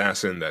an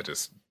assassin that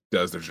just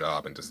does their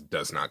job and just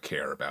does not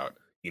care about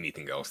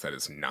anything else that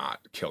is not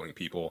killing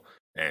people.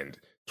 And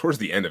towards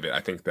the end of it, I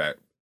think that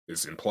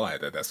is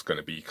implied that that's going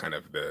to be kind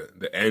of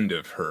the end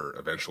of her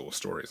eventual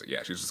story. Is that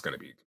yeah, she's just going to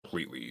be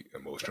completely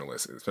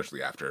emotionless,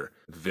 especially after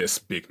this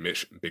big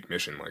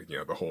mission. Like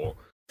the whole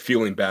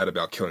feeling bad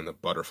about killing the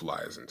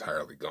butterfly is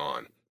entirely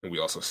gone. And we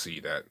also see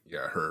that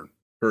yeah,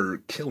 her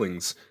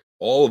killings,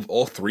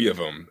 all three of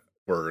them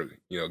were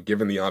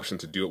given the option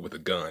to do it with a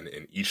gun,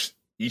 and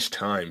each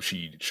time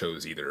she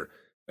chose either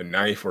a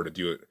knife or to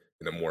do it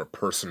in a more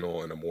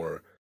personal and a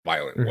more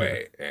violent Mhm.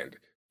 way. And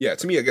yeah,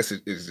 to me, I guess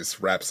it just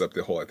wraps up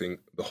the whole, I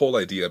think, the whole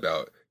idea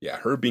about, yeah,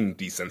 her being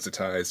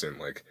desensitized, and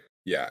like,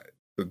 yeah,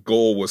 the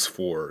goal was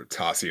for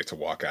Tasia to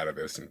walk out of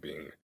this and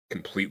being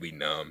completely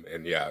numb.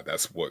 And yeah,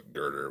 that's what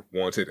Girder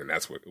wanted, and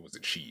that's what it was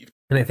achieved.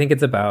 And I think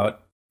it's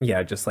about,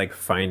 yeah, just like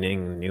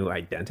finding new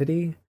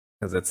identity.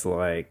 Because it's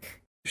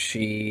like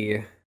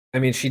I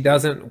mean, she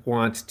doesn't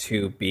want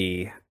to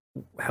be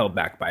held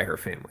back by her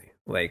family.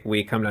 Like,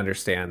 we come to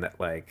understand that,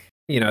 like,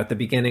 at the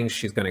beginning,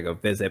 she's going to go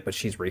visit, but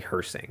she's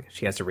rehearsing.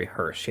 She has to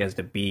rehearse. She has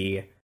to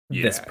be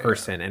this Yeah, yeah.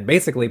 person and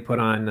basically put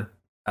on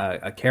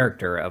a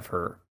character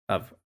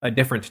of a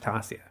different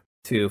Tasia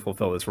to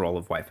fulfill this role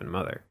of wife and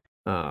mother.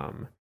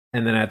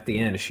 And then at the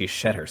end, she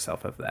shed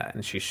herself of that,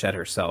 and she shed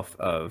herself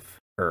of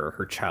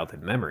her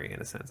childhood memory in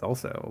a sense,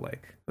 also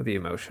like the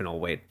emotional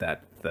weight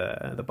that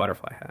the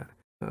butterfly had.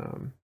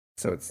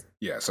 So it's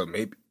Yeah, so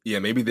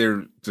maybe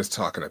they're just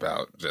talking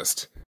about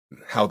just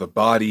how the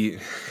body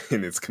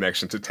and its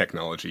connection to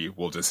technology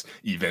will just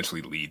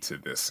eventually lead to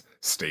this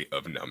state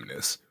of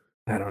numbness.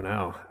 I don't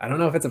know. I don't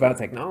know if it's about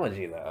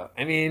technology though.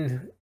 I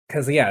mean,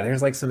 because yeah,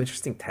 there's like some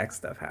interesting tech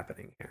stuff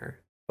happening here.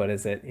 What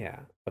is it? Yeah,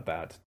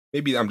 about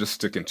Maybe I'm just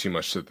sticking too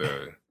much to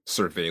the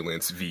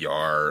surveillance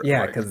VR, yeah,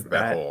 like because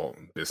that whole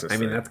business I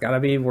mean, thing. that's got to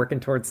be working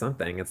towards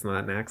something. It's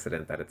not an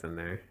accident that it's in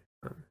there.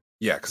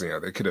 Yeah, because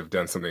they could have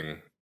done something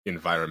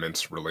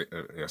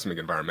something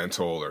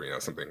environmental, or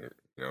something.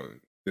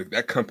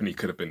 That company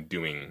could have been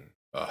doing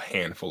a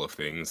handful of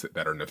things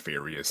that are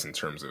nefarious in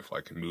terms of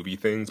like movie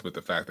things, but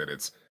the fact that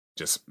it's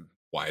just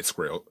wide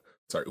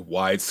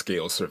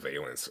scale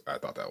surveillance, I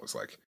thought that was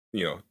like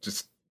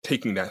just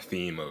taking that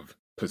theme of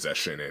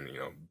possession and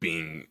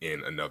being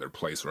in another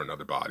place or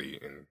another body,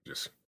 and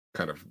just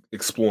kind of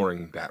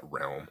exploring that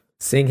realm.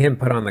 Seeing him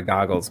put on the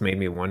goggles made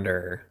me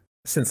wonder,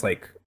 since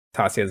like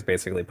Tasia is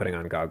basically putting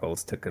on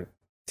goggles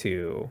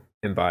to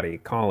embody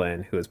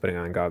Colin, who is putting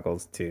on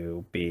goggles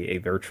to be in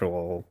a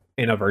virtual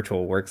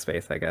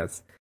workspace, I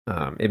guess.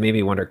 It made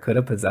me wonder, could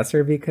a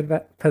possessor be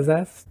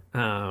possessed?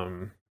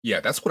 Yeah,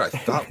 that's what I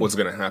thought was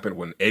gonna happen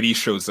when Eddie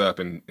shows up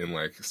and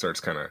like starts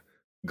kind of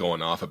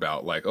going off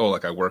about like, oh,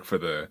 like I work for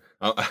the.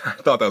 I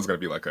thought that was gonna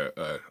be like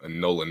a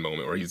Nolan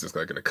moment where he's just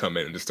like gonna come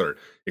in and just start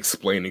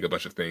explaining a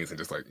bunch of things and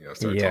just like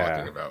start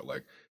talking about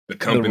like the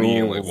company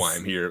and like why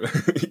I'm here.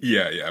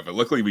 Yeah. But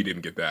luckily we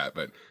didn't get that.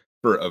 But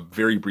for a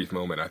very brief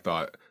moment, I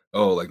thought,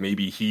 oh, like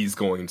maybe he's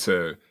going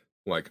to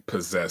like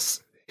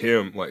possess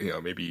him, like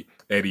maybe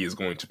Eddie is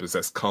going to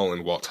possess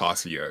Colin while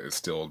Tasia is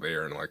still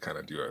there and like kind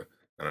of do a.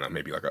 I don't know,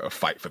 maybe like a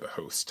fight for the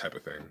host type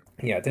of thing.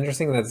 Yeah, it's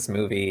interesting that this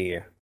movie,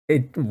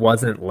 it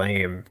wasn't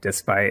lame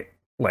despite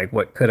like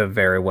what could have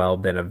very well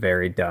been a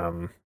very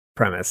dumb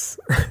premise.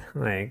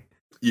 Like,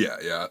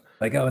 yeah.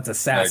 Like, oh, it's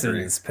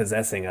assassins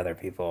possessing other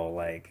people.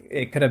 Like,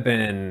 it could have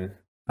been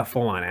a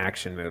full-on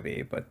action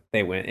movie, but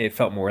it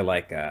felt more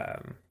like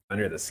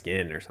Under the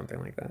Skin or something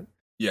like that.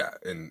 Yeah,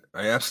 and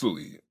I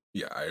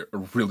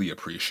really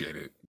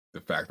appreciated the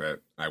fact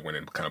that I went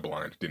in kind of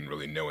blind, didn't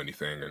really know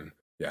anything, and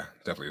yeah,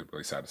 definitely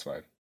really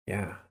satisfied.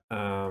 Yeah.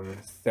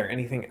 Is there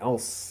anything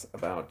else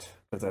about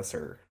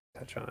Possessor to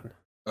touch on?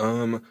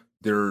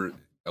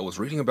 I was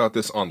reading about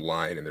this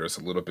online, and there was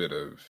a little bit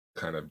of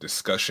kind of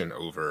discussion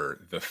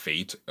over the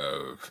fate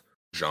of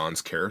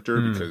John's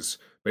character because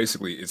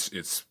basically it's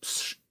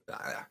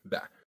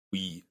that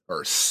we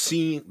are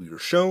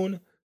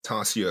shown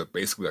Tasia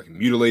basically like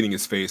mutilating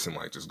his face and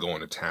like just going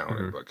to town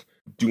and like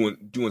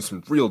doing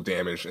some real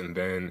damage, and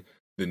then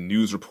the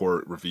news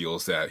report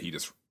reveals that he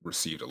just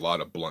received a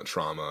lot of blunt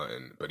trauma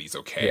but he's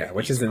okay. Yeah,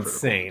 which is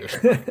insane.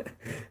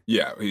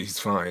 Yeah, he's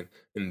fine.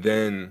 And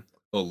then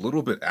a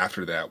little bit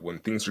after that, when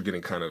things are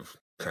getting kind of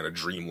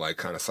dreamlike,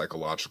 kind of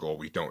psychological,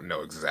 we don't know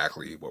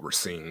exactly what we're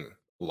seeing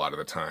a lot of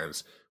the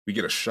times. We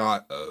get a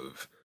shot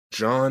of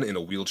John in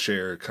a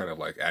wheelchair, kind of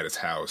like at his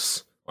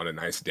house on a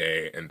nice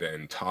day, and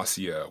then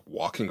Tasia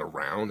walking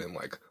around and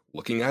like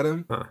looking at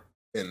him.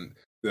 And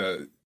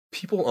the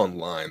people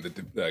online,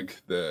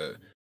 the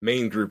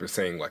main group is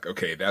saying like,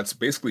 okay, that's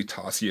basically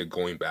Tasia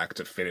going back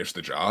to finish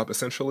the job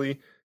essentially.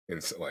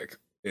 And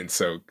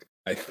so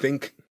I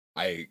think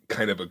I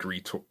kind of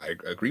agree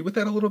with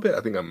that a little bit.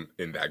 I think I'm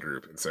in that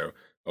group, and so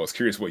I was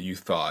curious what you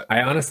thought.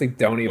 I honestly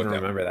don't even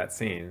remember that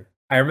scene.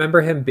 I remember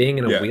him being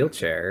in a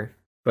wheelchair,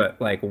 but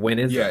like, when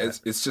is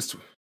that?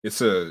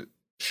 It's a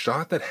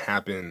shot that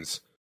happens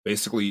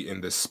basically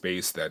in this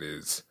space that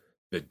is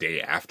the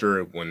day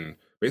after, when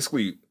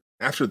basically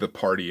after the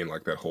party and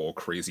like that whole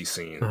crazy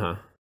scene.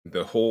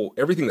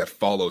 Everything that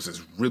follows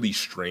is really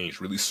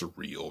strange, really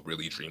surreal,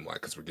 really dreamlike,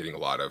 because we're getting a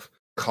lot of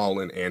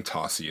Colin and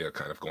Tasia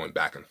kind of going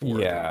back and forth.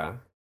 Yeah.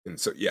 And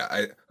so,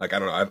 yeah, I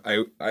don't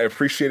know. I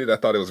appreciate it. I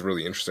thought it was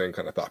really interesting,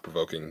 kind of thought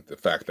provoking. The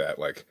fact that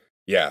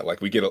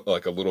we get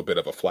a little bit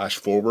of a flash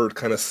forward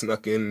kind of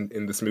snuck in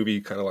this movie,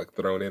 kind of like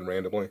thrown in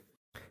randomly.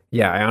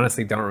 Yeah, I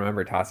honestly don't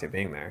remember Tasia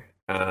being there.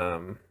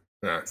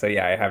 So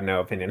yeah, I have no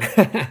opinion.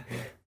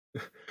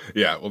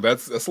 Yeah, well,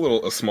 that's a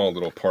small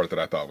little part that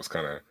I thought was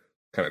kind of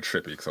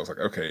trippy, because I was like,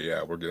 okay,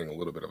 yeah, we're getting a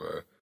little bit of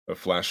a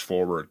flash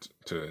forward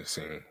to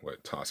seeing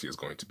what Tasia is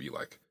going to be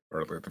like,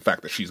 or like the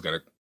fact that she's going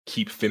to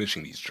keep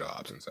finishing these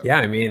jobs and stuff. Yeah,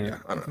 I mean,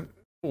 I don't know.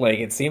 Like,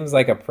 it seems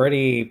like a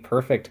pretty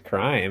perfect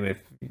crime. If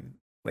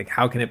like,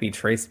 how can it be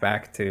traced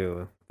back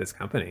to this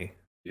company?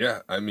 Yeah,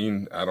 I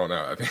mean, I don't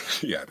know. I think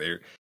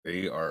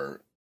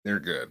they're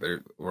good.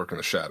 They're working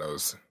the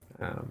shadows.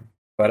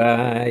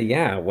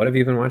 Yeah, what have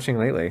you been watching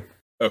lately?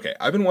 Okay,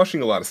 I've been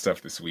watching a lot of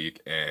stuff this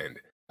week, and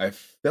I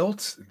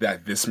felt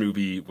that this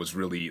movie was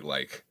really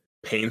like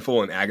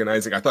painful and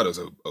agonizing. I thought it was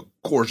a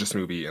gorgeous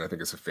movie, and I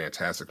think it's a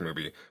fantastic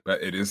movie,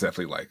 but it is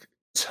definitely like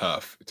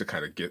tough to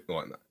kind of get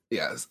on.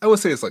 Yeah, I would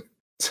say it's like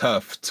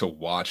tough to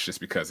watch, just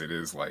because it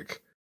is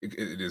like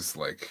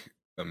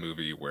a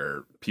movie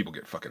where people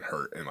get fucking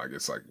hurt, and like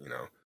it's like,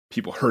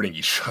 people hurting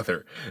each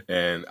other.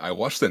 And I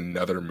watched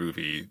another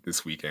movie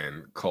this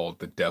weekend called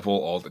The Devil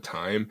All the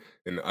Time,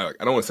 and I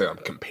don't want to say I'm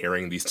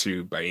comparing these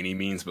two by any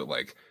means, but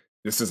like,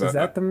 this is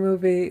that the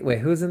movie? Wait,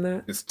 who's in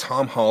that? It's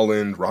Tom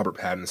Holland, Robert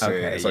Pattinson.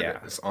 Okay, it's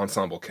like this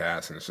ensemble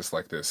cast, and it's just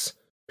like this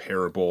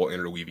parable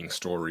interweaving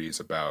stories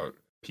about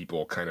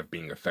people kind of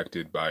being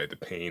affected by the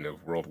pain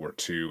of World War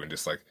II, and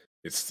just like,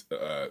 it's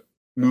a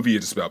movie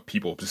just about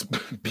people just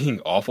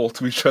being awful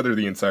to each other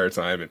the entire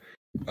time. And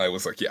I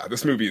was like, yeah,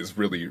 this movie is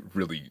really,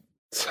 really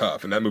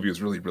tough, and that movie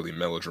was really, really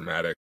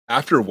melodramatic.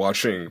 After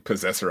watching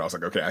Possessor, I was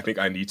like, okay, I think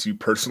I need to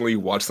personally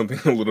watch something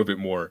a little bit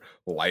more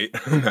light.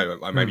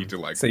 I might need to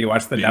like. So you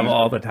watch The Devil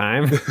All the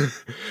Time?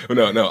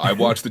 No, I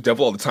watched The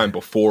Devil All the Time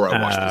before I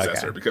watched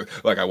Possessor, because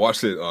like I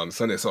watched it on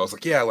Sunday, so I was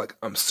like, yeah, like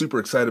I'm super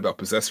excited about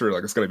Possessor.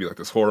 Like, it's gonna be like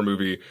this horror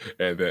movie,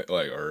 and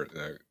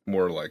that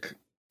more like,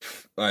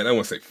 I don't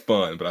want to say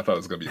fun, but I thought it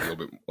was gonna be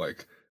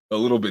a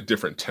little bit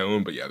different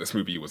tone. But yeah, this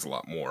movie was a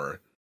lot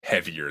more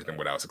heavier than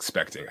what I was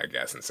expecting, I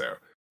guess. And so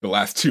the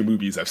last two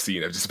movies I've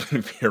seen have just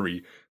been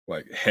very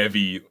like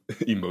heavy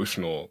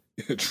emotional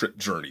trip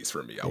journeys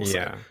for me, I would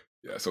say.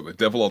 Yeah, so The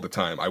Devil All the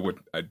Time, I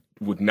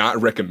would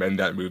not recommend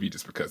that movie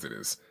just because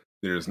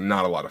there's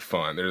not a lot of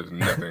fun. There's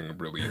nothing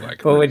really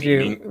like But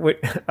redeeming.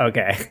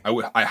 okay.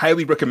 I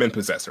highly recommend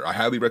Possessor. I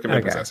highly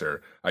recommend Okay.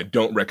 Possessor. I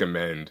don't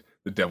recommend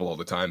The Devil All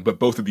the Time, but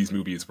both of these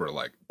movies were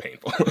like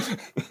painful.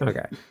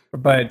 Okay.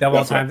 But Double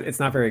All That's why Times, it's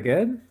not very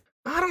good.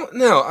 I don't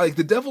know. Like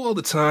The Devil All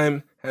the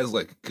Time has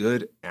like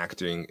good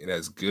acting. It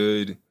has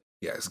good,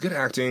 yeah, it's good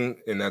acting,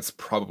 and that's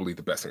probably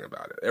the best thing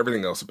about it.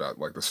 Everything else about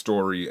like the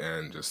story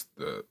and just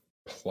the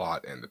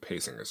plot and the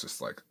pacing is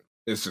just like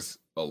it's just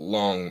a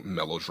long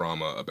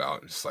melodrama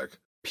about just like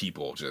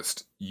people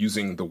just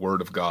using the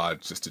word of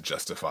God just to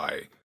justify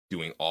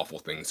doing awful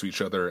things to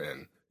each other.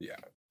 And yeah,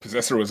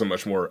 Possessor was a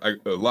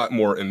lot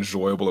more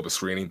enjoyable of a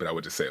screening. But I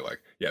would just say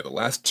like, yeah, the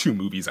last two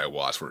movies I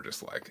watched were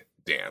just like,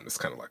 damn, it's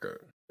kind of like a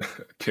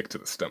kick to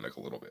the stomach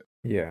a little bit.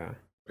 Yeah.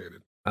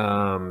 Rated.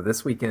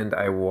 This weekend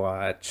I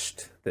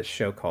watched this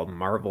show called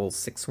Marvel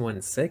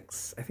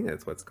 616. I think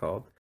that's what it's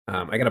called.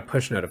 I got a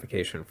push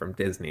notification from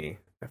Disney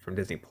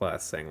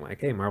Plus saying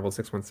like, "Hey, Marvel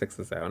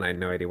 616 is out," and I had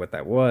no idea what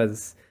that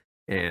was.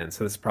 And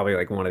so this is probably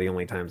like one of the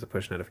only times a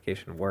push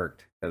notification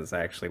worked because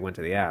I actually went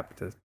to the app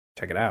to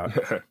check it out.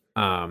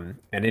 And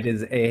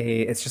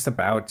it's just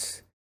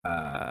about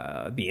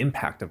the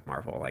impact of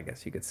Marvel, I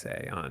guess you could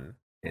say, on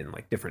in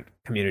like different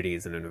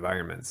communities and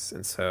environments.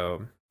 And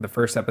so the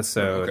first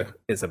episode Okay.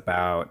 is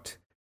about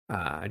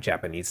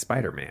Japanese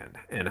Spider-Man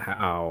and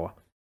how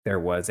there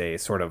was a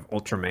sort of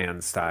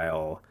Ultraman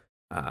style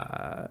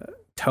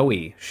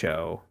Toei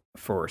show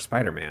for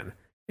Spider-Man.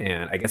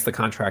 And I guess the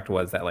contract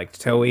was that like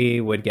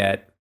Toei would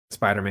get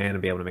Spider-Man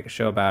and be able to make a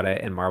show about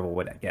it, and Marvel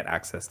would get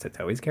access to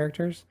Toei's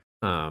characters.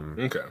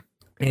 Okay.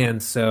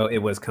 And so it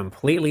was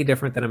completely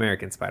different than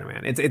American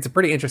Spider-Man. It's a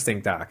pretty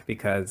interesting doc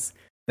because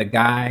the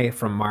guy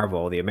from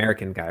Marvel, the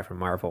American guy from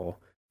Marvel,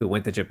 who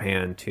went to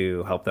Japan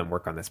to help them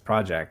work on this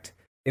project,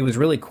 it was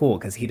really cool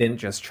because he didn't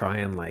just try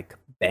and like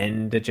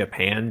bend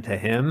Japan to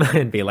him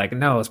and be like,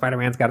 no,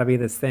 Spider-Man's got to be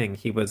this thing.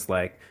 He was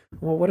like,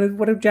 well,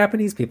 what do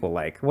Japanese people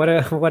like?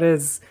 Okay. What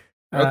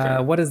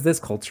is this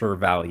culture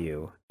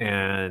value,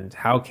 and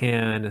how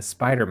can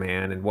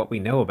Spider-Man and what we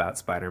know about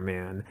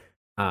Spider-Man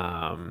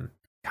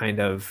kind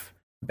of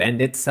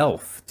bend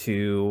itself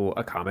to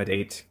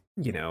accommodate,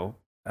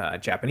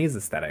 Japanese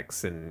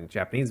aesthetics and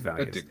Japanese I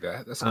values. dig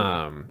that. That's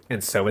cool.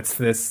 And so it's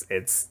this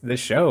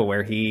show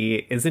where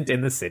he isn't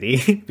in the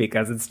city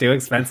because it's too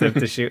expensive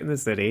to shoot in the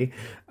city.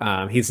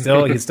 He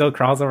still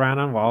crawls around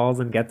on walls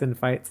and gets in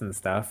fights and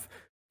stuff.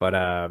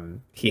 But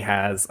he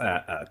has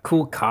a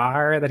cool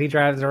car that he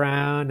drives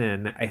around,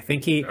 and I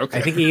think he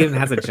even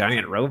has a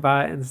giant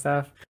robot and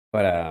stuff.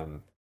 But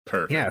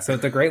Perfect. yeah, so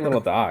it's a great little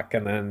doc.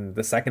 And then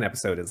the second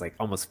episode is like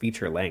almost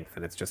feature length,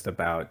 and it's just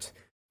about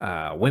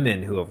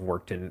women who have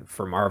worked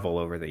for Marvel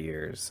over the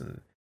years,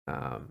 and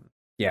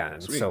yeah,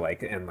 and Sweet. so like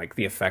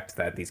the effect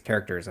that these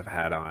characters have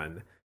had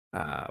on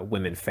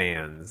women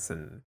fans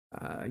and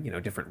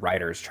different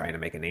writers trying to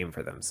make a name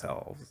for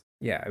themselves.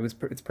 Yeah,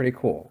 it's pretty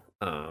cool.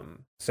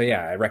 So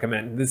yeah, I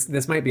recommend this.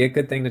 This might be a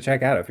good thing to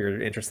check out if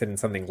you're interested in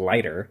something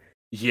lighter.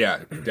 Yeah,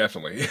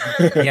 definitely.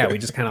 Yeah, we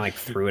just kind of like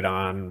threw it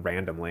on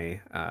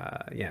randomly.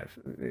 Yeah,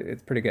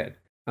 it's pretty good.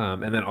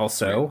 And then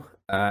also,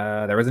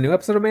 there was a new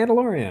episode of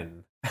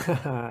Mandalorian.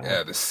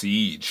 Yeah, The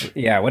Siege.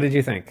 Yeah, what did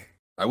you think?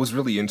 I was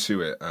really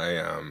into it.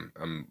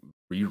 I'm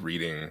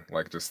rereading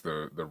like just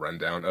the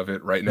rundown of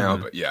it right now,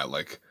 Mhm. but yeah,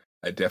 like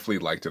I definitely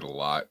liked it a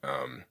lot.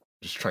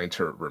 Just trying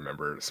to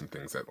remember some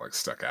things that like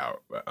stuck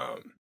out. But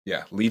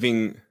yeah,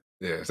 leaving.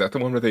 Yeah, is that the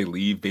one where they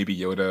leave Baby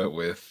Yoda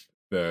with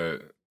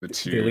the They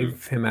two?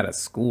 leave him at a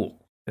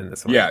school in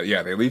this one.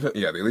 Yeah, they leave it.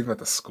 Yeah, they leave him at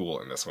the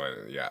school in this one.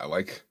 Yeah, I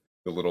like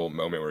the little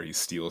moment where he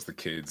steals the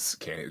kids'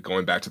 candy.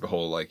 Going back to the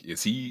whole like,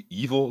 is he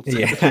evil?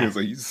 Yeah. It's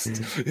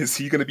like, is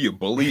he gonna be a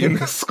bully in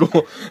this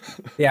school?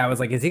 Yeah, I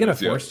was like, is he gonna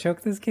Yeah. force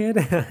choke this kid?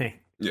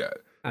 Yeah,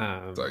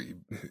 um, it's like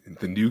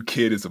the new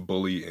kid is a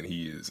bully and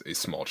he is a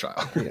small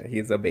child. yeah,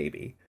 he's a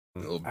baby.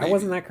 Little I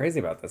wasn't baby. that crazy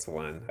about this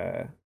one.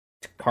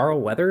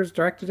 Carl Weathers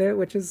directed it,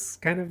 which is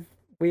kind of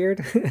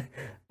weird.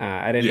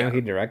 I didn't know Yeah.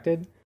 he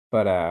directed,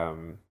 but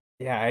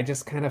yeah, I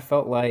just kind of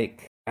felt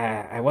like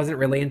I wasn't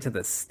really into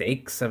the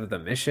stakes of the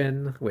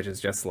mission, which is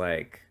just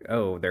like,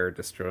 oh, they're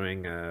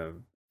destroying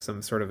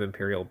some sort of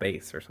imperial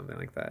base or something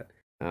like that.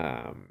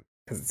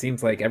 Because it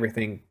seems like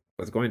everything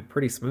was going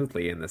pretty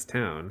smoothly in this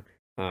town.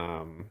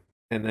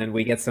 And then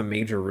we get some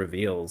major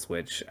reveals,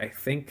 which I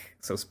think,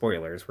 so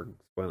spoilers, we're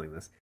spoiling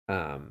this.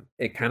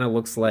 It kind of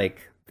looks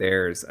like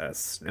there's a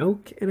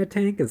Snoke in a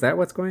tank. Is that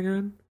what's going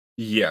on?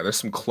 Yeah, there's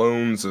some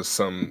clones of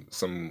something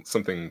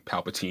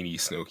Palpatine-y,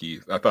 Snoke-y.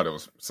 I thought it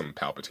was some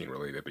Palpatine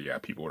related, but yeah,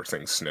 people were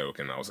saying Snoke,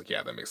 and I was like,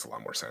 yeah, that makes a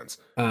lot more sense.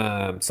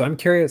 So I'm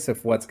curious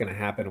if what's going to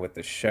happen with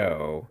the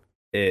show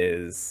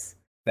is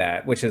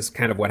that, which is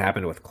kind of what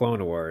happened with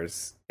Clone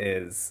Wars,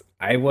 is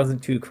I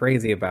wasn't too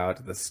crazy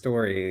about the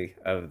story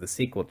of the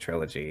sequel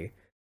trilogy,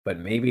 but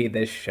maybe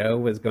this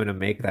show is going to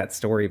make that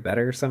story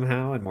better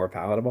somehow and more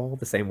palatable,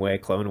 the same way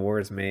Clone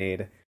Wars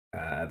made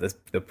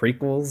the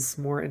prequels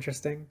more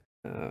interesting.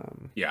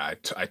 Yeah,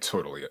 I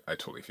totally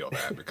feel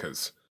that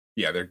because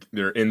yeah,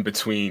 they're in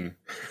between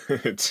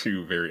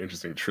two very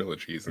interesting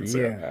trilogies, and so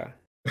Yeah.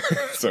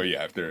 so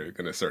yeah, if they're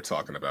gonna start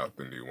talking about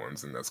the new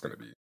ones, then that's gonna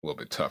be a little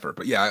bit tougher.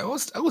 But yeah, I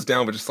was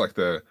down with just like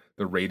the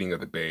rating of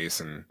the base,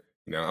 and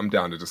I'm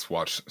down to just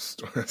watch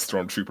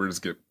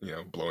stormtroopers get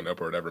blown up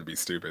or whatever and be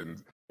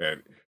stupid.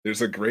 And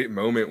there's a great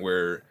moment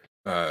where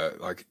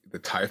like the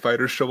TIE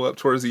fighters show up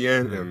towards the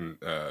end, and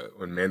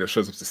when Mando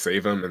shows up to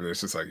save him, and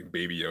there's just like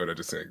Baby Yoda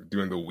just like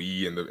doing the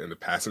Wii in the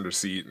passenger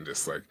seat, and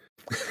just like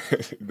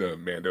the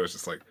Mando is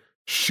just like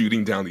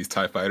shooting down these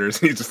TIE fighters,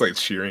 and he's just like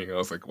cheering. I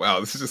was like, wow,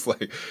 this is just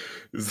like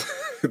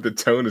the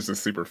tone is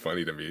just super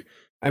funny to me.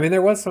 I mean,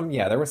 there was some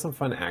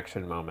fun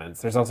action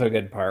moments. There's also a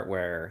good part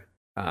where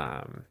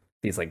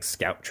these like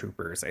scout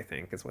troopers, I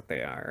think is what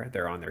they are.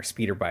 They're on their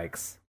speeder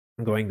bikes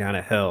going down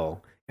a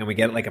hill, and we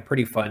get like a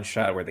pretty fun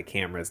shot where the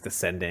camera is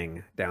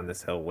descending down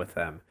this hill with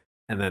them,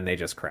 and then they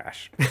just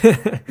crash.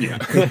 Yeah,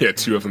 yeah,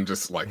 two of them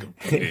just like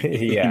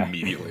Yeah.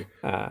 immediately.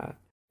 Yeah,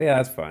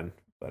 that's fun.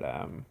 But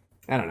I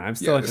don't know. I'm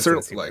still interested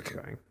to see where it's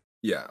going.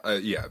 Yeah,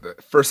 the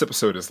first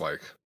episode is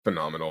like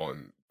phenomenal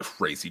and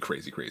crazy,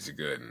 crazy, crazy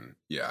good. And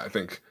yeah, I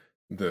think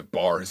the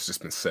bar has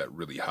just been set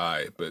really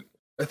high. But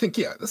I think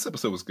this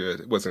episode was good.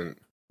 It wasn't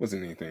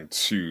anything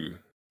too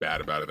bad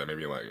about it that made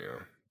me like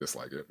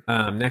dislike it.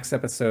 Next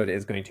episode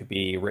is going to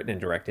be written and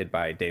directed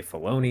by Dave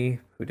Filoni,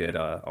 who did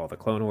all the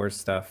Clone Wars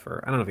stuff.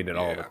 Or I don't know if he did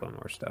all the Clone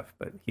Wars stuff,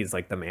 but he's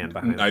like the man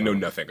behind. I know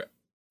nothing.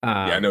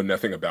 I know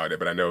nothing about it,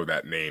 but I know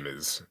that name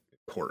is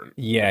important.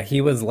 Yeah, he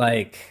was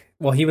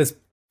he was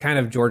kind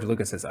of George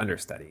Lucas's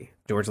understudy.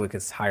 George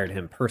Lucas hired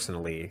him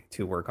personally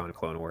to work on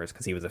Clone Wars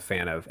because he was a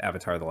fan of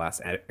Avatar: The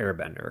Last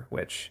Airbender,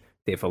 which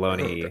Dave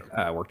Filoni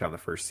worked on the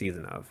first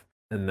season of.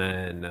 And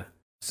then,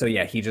 so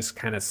yeah, he just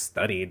kind of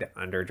studied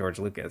under George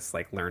Lucas,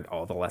 like learned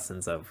all the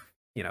lessons of,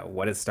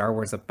 what is Star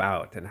Wars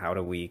about and how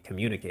do we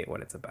communicate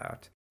what it's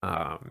about.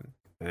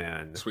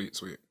 And sweet.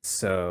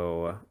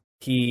 So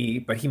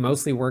he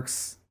mostly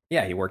works,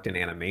 he worked in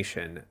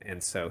animation.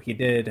 And so he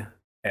did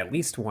at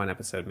least one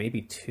episode,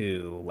 maybe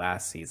two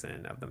last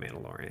season of The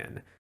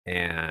Mandalorian.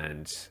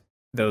 And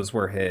those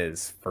were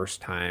his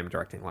first time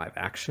directing live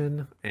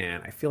action.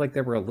 And I feel like they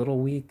were a little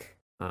weak.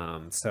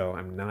 So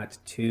I'm not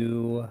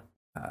too,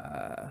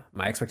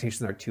 my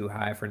expectations are too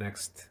high for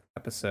next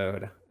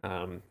episode.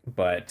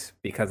 But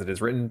because it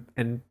is written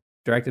and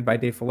directed by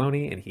Dave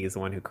Filoni and he's the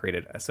one who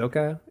created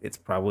Ahsoka, it's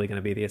probably going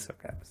to be the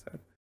Ahsoka episode.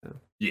 So.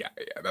 Yeah,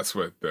 that's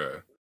what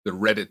the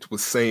Reddit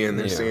was saying.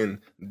 They're saying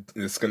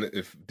it's gonna,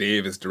 if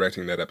Dave is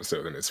directing that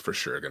episode, then it's for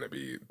sure gonna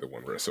be the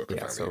one where Ahsoka.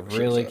 Yeah, so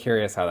really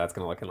curious how that's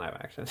gonna look in live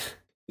action.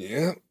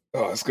 Yeah.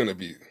 Oh, it's gonna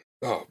be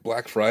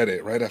Black Friday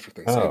right after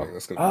Thanksgiving.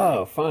 That's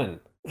gonna be fun.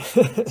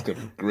 It's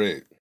gonna be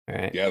great. All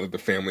right. Gather the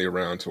family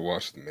around to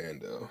watch the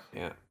Mando.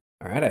 Yeah.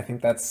 All right. I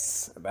think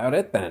that's about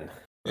it then.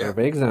 Yeah.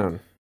 Vague Zone.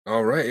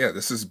 All right,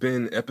 this has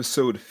been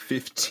episode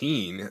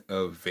 15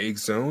 of Vague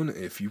Zone.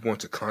 If you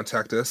want to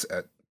contact us,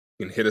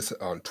 you can hit us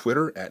on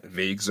Twitter at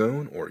Vague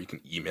Zone, or you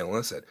can email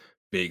us at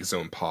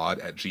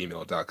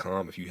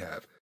vaguezonepod@gmail.com if you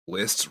have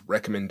lists,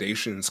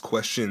 recommendations,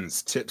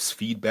 questions, tips,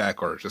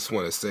 feedback, or just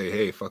want to say,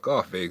 hey, fuck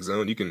off, Vague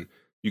Zone. You can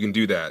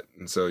do that.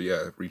 And so,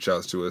 reach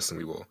out to us and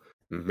we will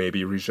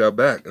maybe reach out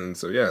back. And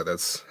so,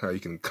 that's how you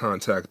can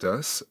contact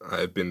us.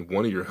 I've been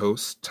one of your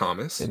hosts,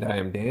 Thomas. And I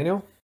am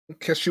Daniel. We'll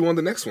catch you on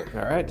the next one.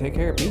 All right, take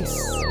care.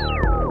 Peace.